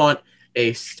 Like they'll want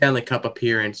a Stanley Cup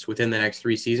appearance within the next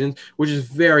 3 seasons, which is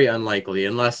very unlikely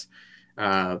unless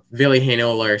Ville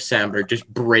Heinola or Samberg just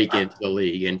break into the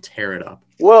league and tear it up.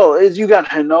 Well, you got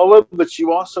Heinola, but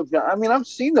you also got. I mean, I've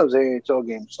seen those AHL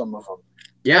games, some of them.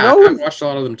 Yeah, I've watched a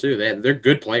lot of them too. They're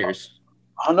good players.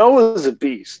 Heinola is a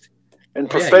beast, and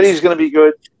Perfetti's going to be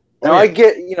good. Now, I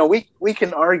get, we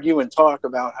can argue and talk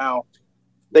about how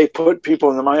they put people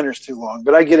in the minors too long,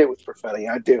 but I get it with Perfetti.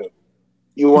 I do.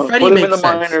 You want to put him in the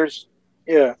minors.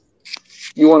 Yeah.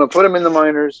 You want to put him in the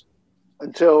minors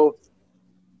until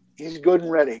he's good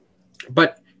and ready.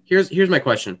 But here's my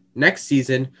question. Next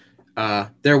season,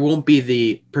 there won't be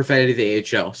the Perfetti to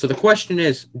the AHL. So the question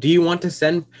is, do you want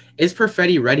to is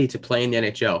Perfetti ready to play in the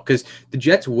NHL? Because the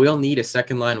Jets will need a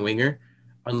second-line winger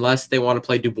unless they want to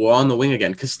play Dubois on the wing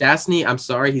again. Because Stastny, I'm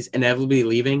sorry, he's inevitably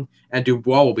leaving, and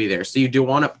Dubois will be there. So do you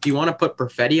want to put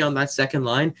Perfetti on that second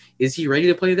line? Is he ready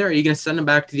to play there? Or are you going to send him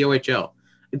back to the OHL?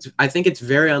 I think it's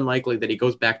very unlikely that he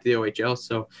goes back to the OHL,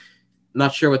 so I'm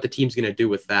not sure what the team's going to do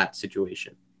with that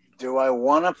situation. Do I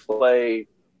want to play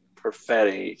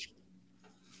Perfetti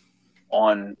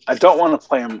on – I don't want to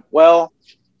play him – well,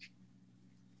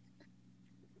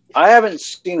 I haven't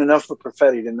seen enough of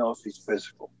Perfetti to know if he's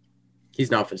physical.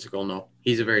 He's not physical, no.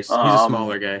 He's a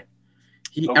smaller guy.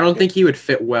 Okay. I don't think he would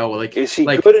fit well. Is he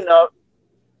good enough?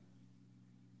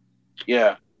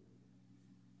 Yeah.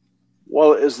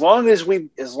 Well, as long as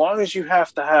you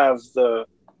have to have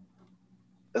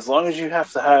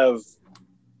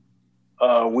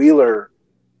Wheeler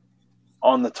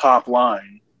on the top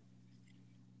line.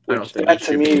 I don't think that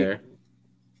to me there.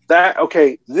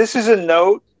 This is a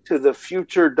note to the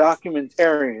future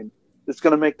documentarian that's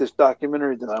going to make this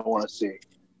documentary that I want to see.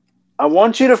 I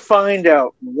want you to find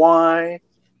out why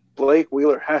Blake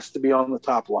Wheeler has to be on the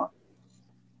top line.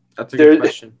 That's a good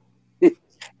question.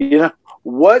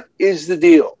 What is the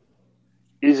deal?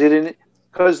 Is it in?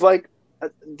 Because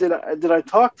did I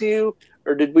talk to you,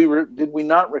 or did we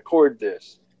not record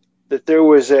this? That there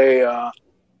was it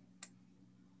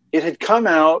had come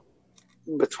out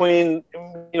between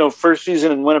first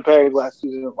season in Winnipeg, last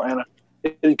season in Atlanta.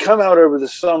 It had come out over the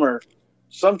summer.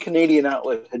 Some Canadian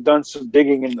outlet had done some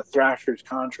digging in the Thrashers'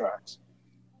 contracts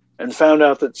and found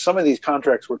out that some of these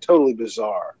contracts were totally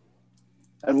bizarre.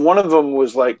 And one of them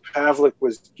was Pavlik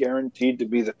was guaranteed to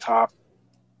be the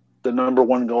number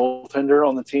one goaltender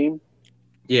on the team.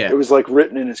 Yeah. It was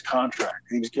written in his contract.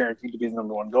 He was guaranteed to be the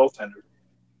number one goaltender.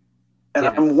 And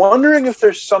I'm wondering if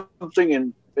there's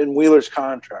something in Wheeler's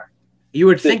contract. You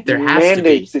would think there has to be.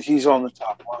 Mandates that he's on the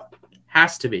top line.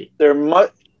 Has to be.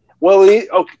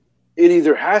 It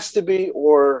either has to be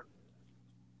or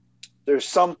there's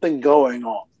something going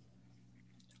on.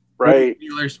 Right?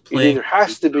 Wheeler's it either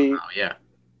has to be. Yeah.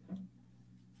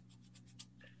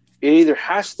 It either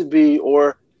has to be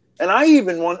and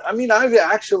I've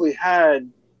actually had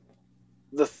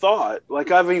the thought,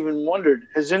 I've even wondered,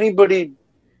 has anybody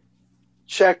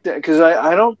checked it? Because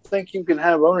I don't think you can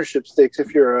have ownership stakes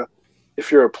if you're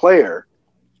a player,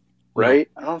 right?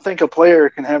 No. I don't think a player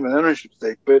can have an ownership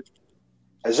stake, but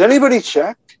has anybody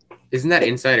checked? Isn't that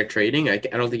insider trading? I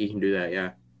don't think you can do that,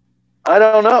 yeah. I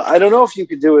don't know. I don't know if you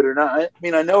could do it or not.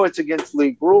 I know it's against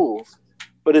league rules,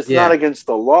 but it's not against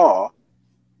the law.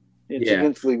 It's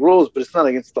against league rules, but it's not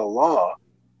against the law.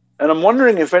 And I'm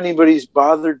wondering if anybody's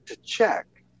bothered to check.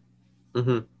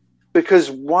 Mm-hmm. Because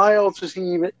why else is he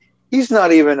even – he's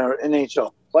not even an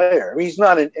NHL player. He's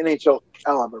not an NHL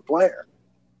caliber player.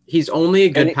 He's only a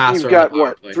good passer. You've got,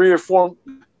 what, 3 or 4 –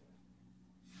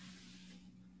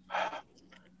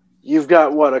 you've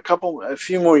got, what, a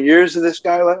few more years of this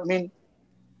guy left?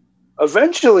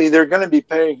 Eventually they're going to be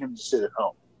paying him to sit at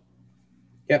home.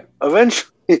 Yep.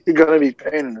 Eventually you're going to be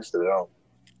paying him to sit at home.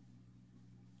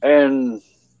 And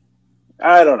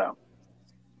I don't know.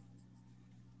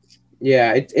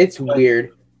 Yeah, it's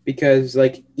weird because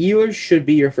Ehlers should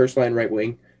be your first line right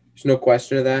wing. There's no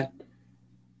question of that.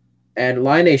 And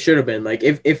Laine should have been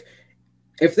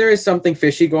if there is something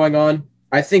fishy going on.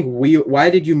 I think why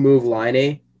did you move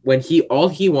Laine when all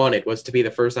he wanted was to be the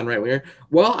first line right winger?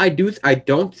 Well, I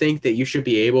don't think that you should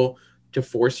be able to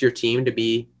force your team to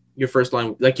be your first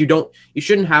line. You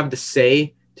shouldn't have the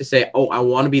say to say, oh, I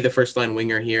want to be the first line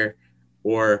winger here,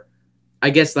 or I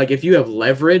guess if you have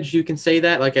leverage, you can say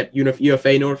that at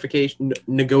UFA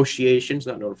negotiations,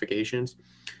 not notifications,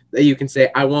 that you can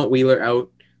say, I want Wheeler out.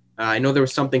 I know there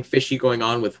was something fishy going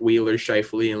on with Wheeler,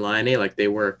 Scheifele, and Laine, they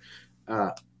were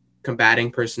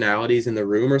combating personalities in the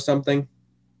room or something.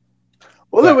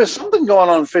 Well, there was something going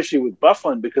on fishy with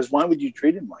Bufflin because why would you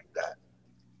treat him like that?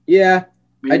 Yeah,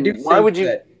 I do why think would you?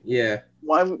 that. Yeah,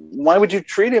 Why would you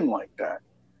treat him like that?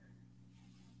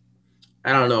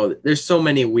 I don't know. There's so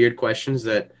many weird questions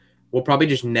that we'll probably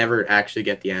just never actually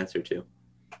get the answer to.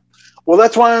 Well,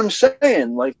 that's why I'm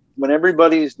saying, like, when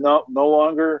everybody's no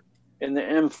longer in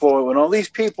the info, when all these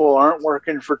people aren't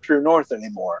working for True North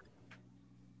anymore,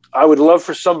 I would love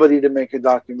for somebody to make a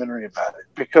documentary about it,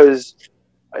 because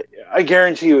I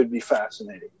guarantee you it'd be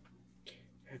fascinating.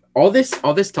 All this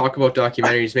talk about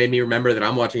documentaries made me remember that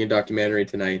I'm watching a documentary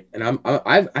tonight, and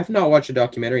I've not watched a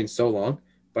documentary in so long,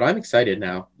 but I'm excited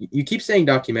now. You keep saying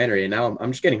documentary, and now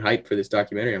I'm just getting hyped for this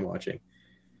documentary I'm watching.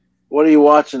 What are you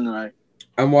watching tonight?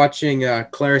 I'm watching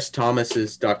Clarence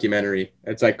Thomas's documentary.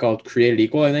 It's like called Created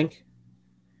Equal, I think.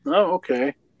 Oh,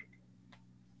 okay.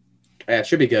 Yeah, it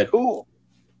should be good. Cool.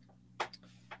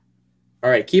 All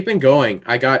right, keeping going.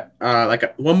 I got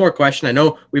one more question. I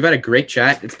know we've had a great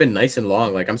chat. It's been nice and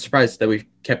long. Like, I'm surprised that we've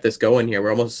kept this going here.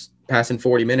 We're almost passing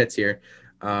 40 minutes here.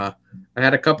 I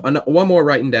had one more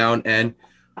written down, and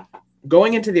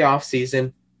going into the off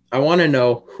season, I want to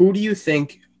know who do you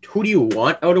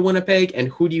want out of Winnipeg, and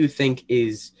who do you think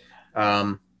is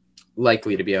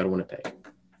likely to be out of Winnipeg?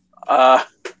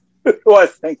 Who do I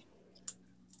think?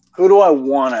 Who do I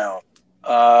want out?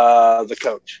 The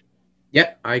coach.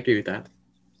 Yep, I agree with that.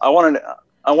 I want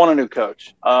a new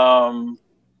coach.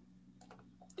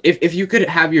 If you could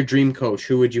have your dream coach,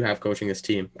 who would you have coaching this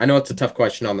team? I know it's a tough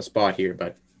question on the spot here,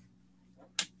 but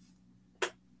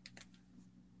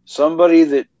somebody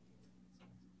that,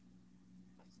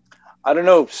 I don't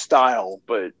know style,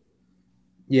 but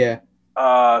yeah,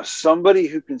 somebody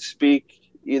who can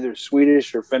speak either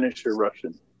Swedish or Finnish or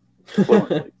Russian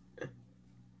fluently.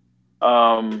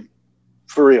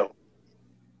 For real.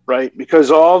 Right,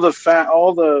 because all the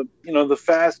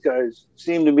fast guys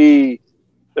seem to be,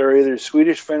 they're either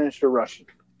Swedish, Finnish, or Russian.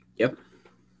 Yep.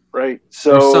 Right.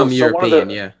 So or some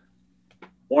European,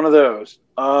 one of those.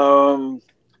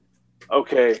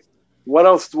 Okay. What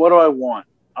else? What do I want?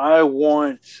 I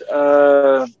want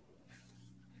a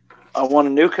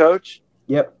new coach.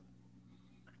 Yep.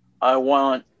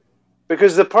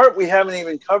 Because the part we haven't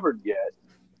even covered yet,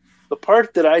 the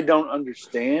part that I don't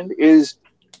understand is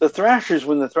the Thrashers.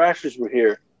 When the Thrashers were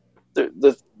here, there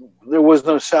was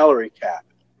no salary cap,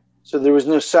 so there was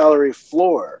no salary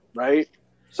floor, right?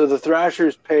 So the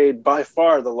Thrashers had by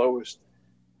far the lowest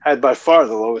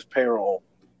payroll,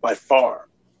 by far.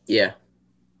 Yeah,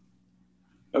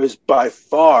 it was by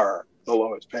far the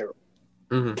lowest payroll.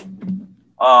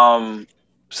 Mm-hmm.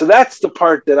 So that's the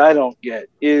part that I don't get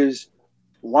is,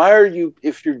 why are you,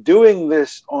 if you're doing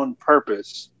this on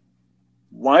purpose,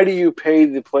 why do you pay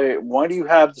the player? Why do you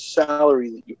have the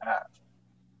salary that you have?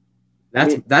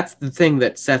 That's the thing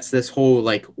that sets this whole,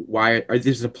 like, why are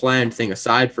this a planned thing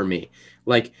aside for me?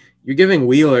 Like, you're giving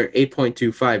Wheeler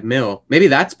 $8.25 million. Maybe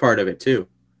that's part of it too.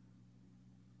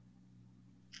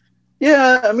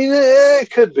 Yeah, I mean,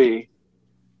 it could be.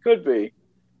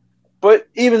 But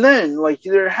even then, like,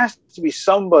 there has to be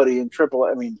somebody in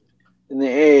in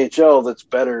the AHL that's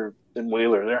better than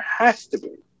Wheeler. There has to be.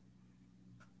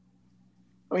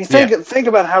 I mean, think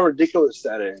about how ridiculous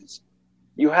that is.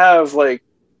 You have like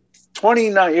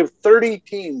 30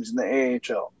 teams in the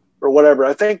AHL or whatever.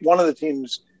 I think one of the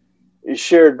teams is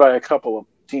shared by a couple of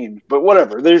teams, but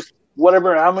whatever. There's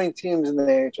how many teams in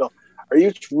the AHL. Are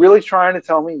you really trying to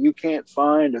tell me you can't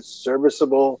find a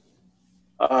serviceable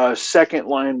second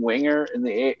line winger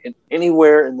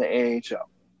anywhere in the AHL?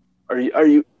 Are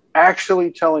you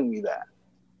actually telling me that?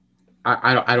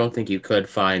 I don't think you could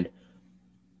find.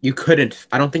 You couldn't.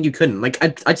 I don't think you couldn't. Like,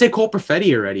 I'd say Cole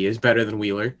Perfetti already is better than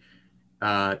Wheeler.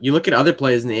 You look at other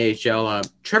players in the AHL.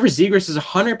 Trevor Zegras is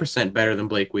 100% better than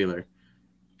Blake Wheeler.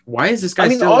 Why is this guy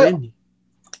still in?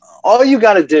 All you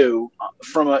got to do,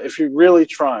 if you're really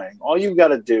trying, all you got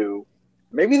to do,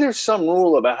 maybe there's some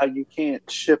rule about how you can't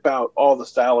ship out all the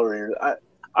salary.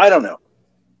 I don't know.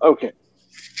 Okay,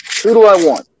 who do I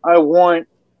want? I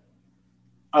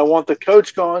want the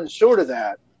coach gone. Short of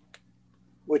that,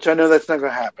 which I know that's not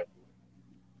going to happen.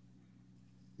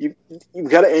 You've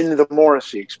got to end the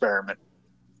Morrissey experiment.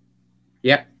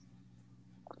 Yeah.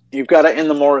 You've got to end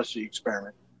the Morrissey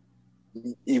experiment.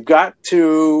 You've got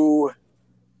to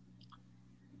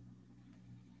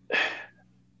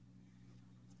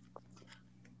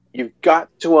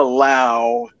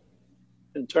allow,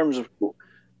 in terms of who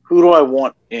do I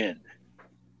want in,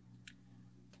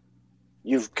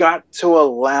 you've got to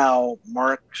allow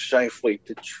Mark Scheifele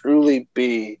to truly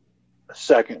be a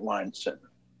second line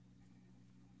center.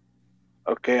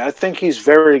 Okay, I think he's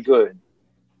very good.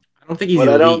 I don't think he's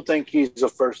elite. I don't think he's a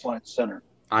first line center.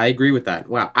 I agree with that.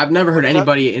 Wow, I've never heard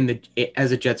anybody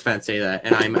as a Jets fan say that,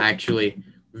 and I'm actually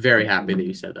very happy that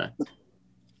you said that.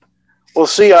 Well,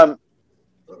 see,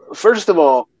 first of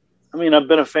all, I mean, I've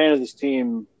been a fan of this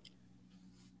team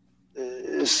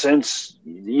since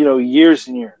years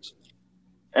and years,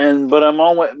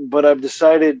 but I've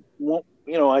decided,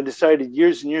 I decided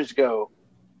years and years ago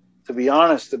to be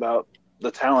honest about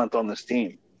the talent on this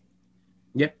team.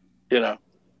 Yep.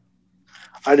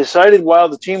 I decided while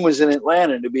the team was in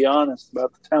Atlanta to be honest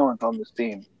about the talent on this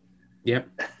team. Yep.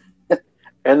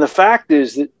 And the fact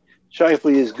is that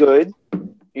Scheifele is good.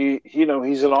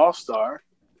 He's an all-star,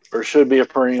 or should be a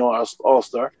perennial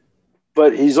all-star,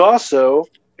 but he's also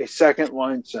a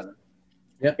second-line center.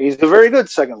 Yep. He's a very good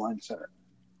second-line center.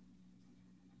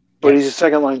 But Yep. he's a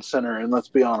second-line center, and let's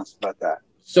be honest about that.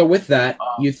 So with that,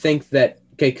 you think that,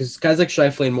 because guys like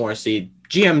Scheifele and Morrissey,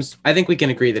 GMs, I think we can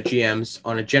agree that GMs,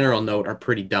 on a general note, are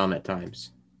pretty dumb at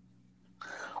times.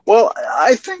 Well,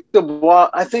 I think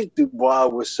Dubois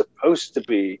was supposed to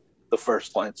be the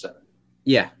first-line center.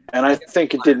 Yeah. And I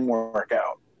think it didn't work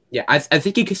out. Yeah, I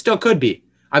think he still could be.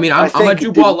 I mean, I'm a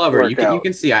Dubois lover. You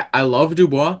can see I love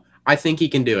Dubois. I think he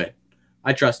can do it.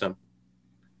 I trust him.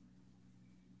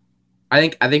 I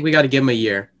think we got to give him a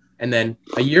year, and then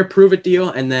a year prove it deal,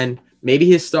 and then maybe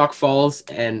his stock falls,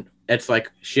 and it's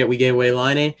like, shit, we gave away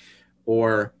Laine,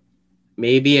 or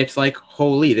maybe it's like,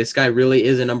 holy, this guy really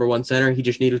is a number one center. He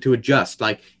just needed to adjust.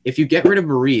 Like, if you get rid of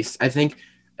Maurice, I think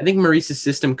Maurice's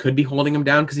system could be holding him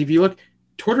down, because if you look,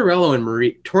 Tortorella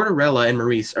and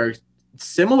Maurice are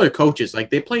similar coaches.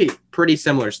 Like, they play pretty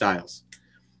similar styles.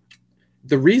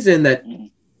 The reason that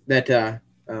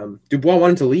Dubois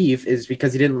wanted to leave is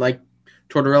because he didn't like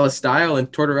Tortorella's style,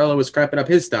 and Tortorella was crapping up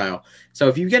his style. So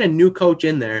if you get a new coach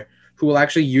in there who will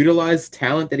actually utilize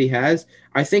talent that he has,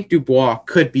 I think Dubois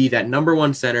could be that number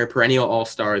one center, perennial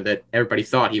all-star that everybody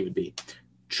thought he would be.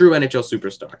 True NHL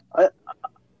superstar.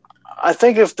 I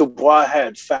think if Dubois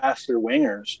had faster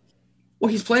wingers.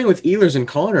 Well, he's playing with Ehlers and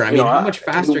Connor. I mean, how much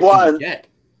faster can he get?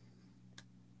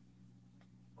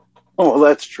 Oh, well,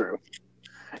 that's true.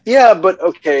 Yeah, but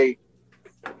okay.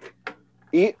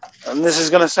 And this is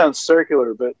going to sound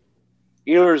circular, but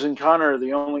Ehlers and Connor are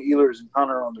the only Ehlers and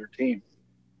Connor on their team.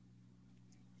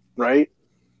 Right?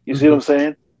 You see what I'm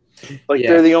saying? Like,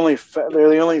 they're the only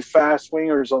fast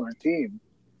wingers on their team.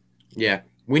 Yeah.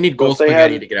 We need goal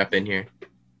spaghetti to get up in here.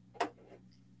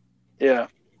 Yeah.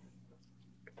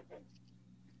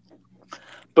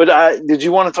 But did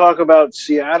you want to talk about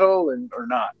Seattle or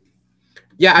not?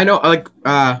 Yeah, I know.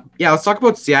 Let's talk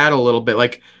about Seattle a little bit.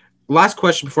 Like, last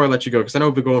question before I let you go, because I know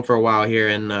we've been going for a while here,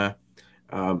 and I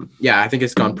think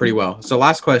it's gone pretty well. So,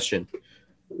 last question.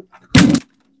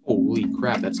 Holy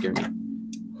crap, that scared me.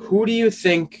 Who do you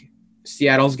think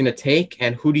Seattle's going to take,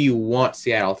 and who do you want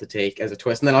Seattle to take as a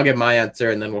twist? And then I'll give my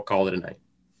answer, and then we'll call it a night.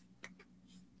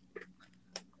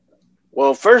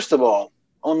 Well, first of all,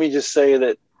 let me just say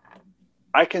that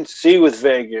I can see with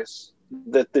Vegas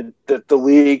that the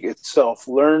league itself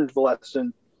learned the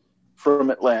lesson from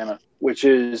Atlanta, which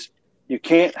is you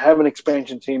can't have an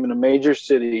expansion team in a major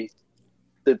city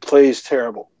that plays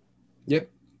terrible. Yep.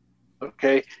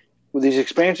 Okay? Well, these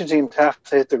expansion teams have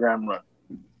to hit the ground running.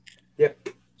 Yep.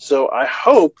 So I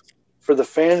hope for the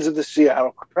fans of the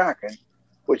Seattle Kraken,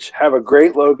 which have a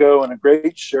great logo and a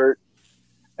great shirt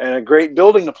and a great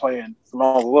building to play in from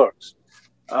all the looks,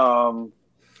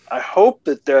 I hope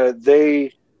that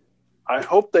they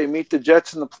meet the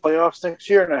Jets in the playoffs next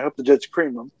year, and I hope the Jets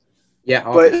cream them. Yeah,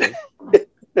 obviously.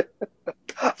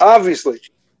 Obviously.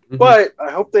 Mm-hmm. But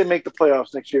I hope they make the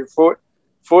playoffs next year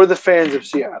for the fans of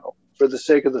Seattle, for the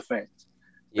sake of the fans.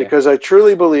 Yeah. Because I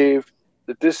truly believe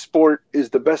that this sport is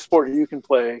the best sport you can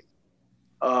play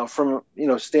from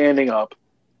standing up.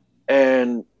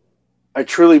 And I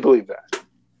truly believe that.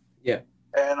 Yeah.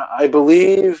 And I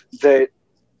believe that,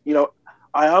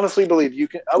 I honestly believe you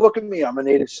can. Look at me. I'm a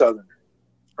native Southerner,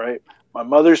 right? My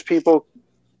mother's people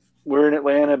were in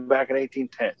Atlanta back in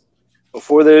 1810,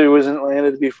 before there was an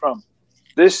Atlanta to be from.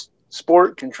 This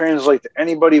sport can translate to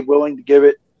anybody willing to give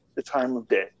it the time of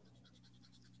day.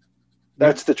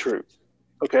 That's the truth.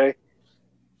 Okay?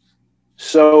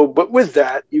 So, but with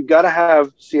that, you've got to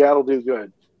have Seattle do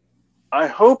good. I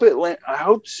hope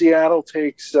Seattle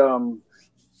takes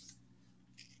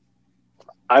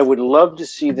I would love to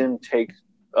see them take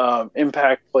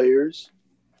impact players.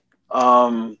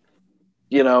 Please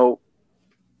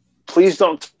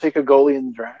don't take a goalie in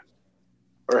the draft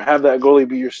or have that goalie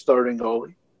be your starting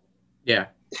goalie. Yeah.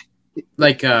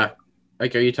 Like, are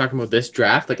you talking about this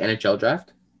draft, like NHL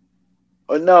draft?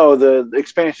 No, the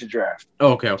expansion draft.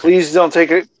 Oh, okay. Please don't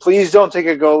take a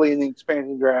goalie in the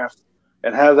expansion draft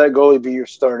and have that goalie be your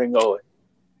starting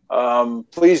goalie.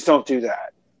 Please don't do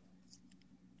that.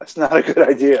 That's not a good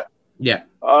idea. Yeah.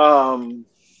 Um,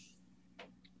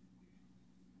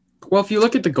 Well, if you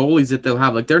look at the goalies that they'll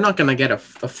have, like they're not going to get a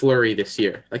Fleury this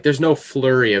year. Like there's no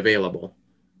Fleury available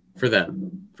for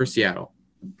them, for Seattle.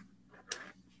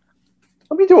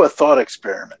 let me do a thought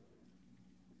experiment.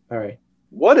 All right.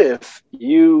 What if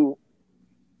you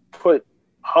put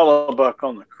Hollebuck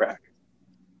on the crack?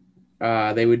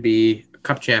 They would be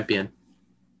cup champion.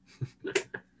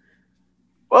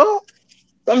 Well,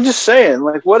 I'm just saying,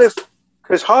 like, what if,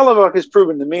 because Hollebuck has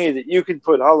proven to me that you can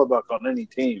put Hollebuck on any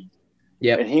team.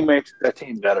 Yep. And he makes that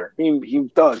team better. He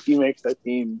does. He makes that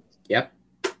team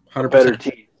 100%. better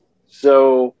team.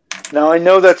 So now I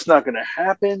know that's not going to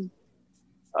happen.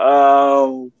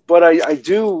 But I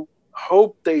do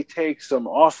hope they take some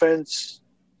offense.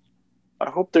 I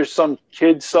hope there's some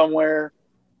kid somewhere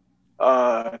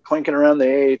clinking around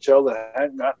the AHL that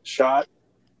hadn't got a shot.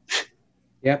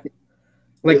 Yep.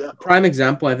 Prime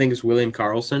example, I think, is William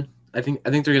Karlsson. I think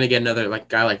they're gonna get another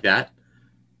guy like that.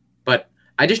 But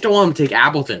I just don't want him to take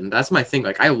Appleton. That's my thing.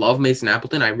 Like I love Mason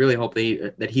Appleton. I really hope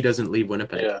that he doesn't leave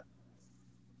Winnipeg. Yeah,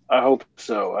 I hope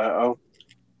so.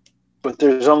 But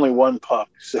there's only one puck,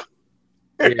 so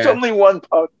there's only one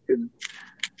puck, and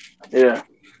yeah.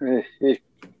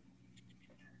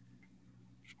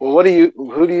 Well,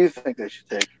 who do you think they should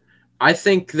take? I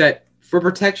think that for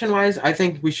protection wise, I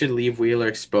think we should leave Wheeler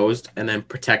exposed and then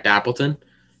protect Appleton.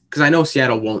 Because I know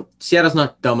Seattle won't. Seattle's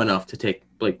not dumb enough to take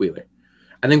Blake Wheeler.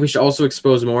 I think we should also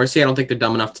expose Morrissey. I don't think they're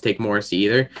dumb enough to take Morrissey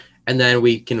either. And then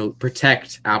we can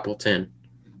protect Appleton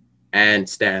and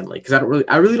Stanley. Because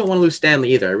I really don't want to lose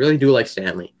Stanley either. I really do like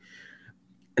Stanley.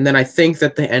 And then I think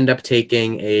that they end up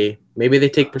taking maybe they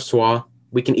take Persois.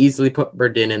 We can easily put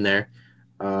Verdin in there.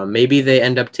 Maybe they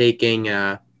end up taking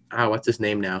what's his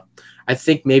name now? I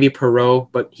think maybe Perreault,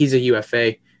 but he's a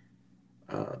UFA.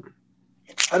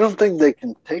 I don't think they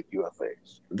can take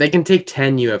UFAs. They can take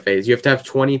 10 UFAs. You have to have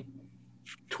 20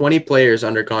 players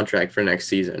under contract for next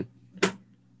season.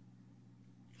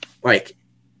 Like,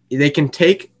 they can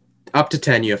take up to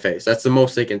 10 UFAs. That's the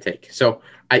most they can take. So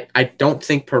I don't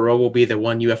think Perreault will be the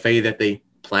one UFA that they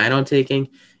plan on taking.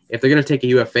 If they're going to take a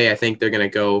UFA, I think they're going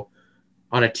to go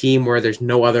on a team where there's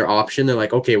no other option. They're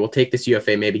like, okay, we'll take this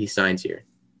UFA. Maybe he signs here.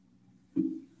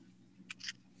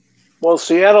 Well,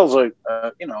 Seattle's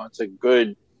it's a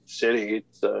good city.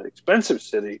 It's an expensive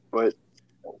city, but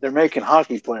they're making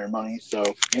hockey player money, so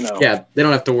Yeah, they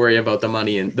don't have to worry about the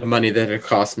money that it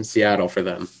costs in Seattle for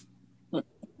them.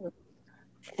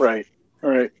 Right.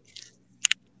 All right.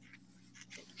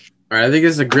 All right, I think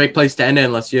this is a great place to end it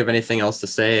unless you have anything else to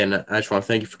say, and I just want to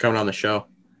thank you for coming on the show.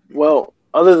 Well,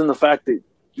 other than the fact that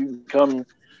you can come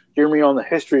hear me on the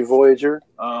History Voyager,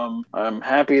 I'm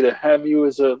happy to have you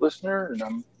as a listener, and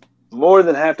I'm more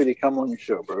than happy to come on your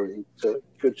show, Brody. It's a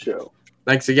good show.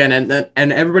 Thanks again,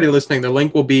 and everybody listening, the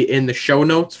link will be in the show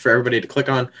notes for everybody to click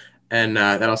on, and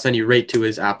that'll send you right to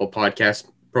his Apple Podcast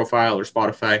profile or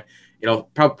Spotify.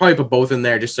 Probably put both in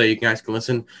there just so you guys can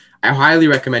listen. I highly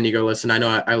recommend you go listen. I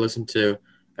know I listened to,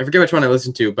 I forget which one I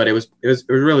listened to, but it was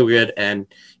really good, and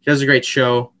he does a great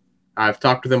show. I've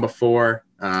talked with him before.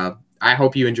 I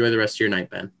hope you enjoy the rest of your night,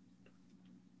 Ben.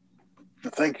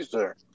 Thank you, sir.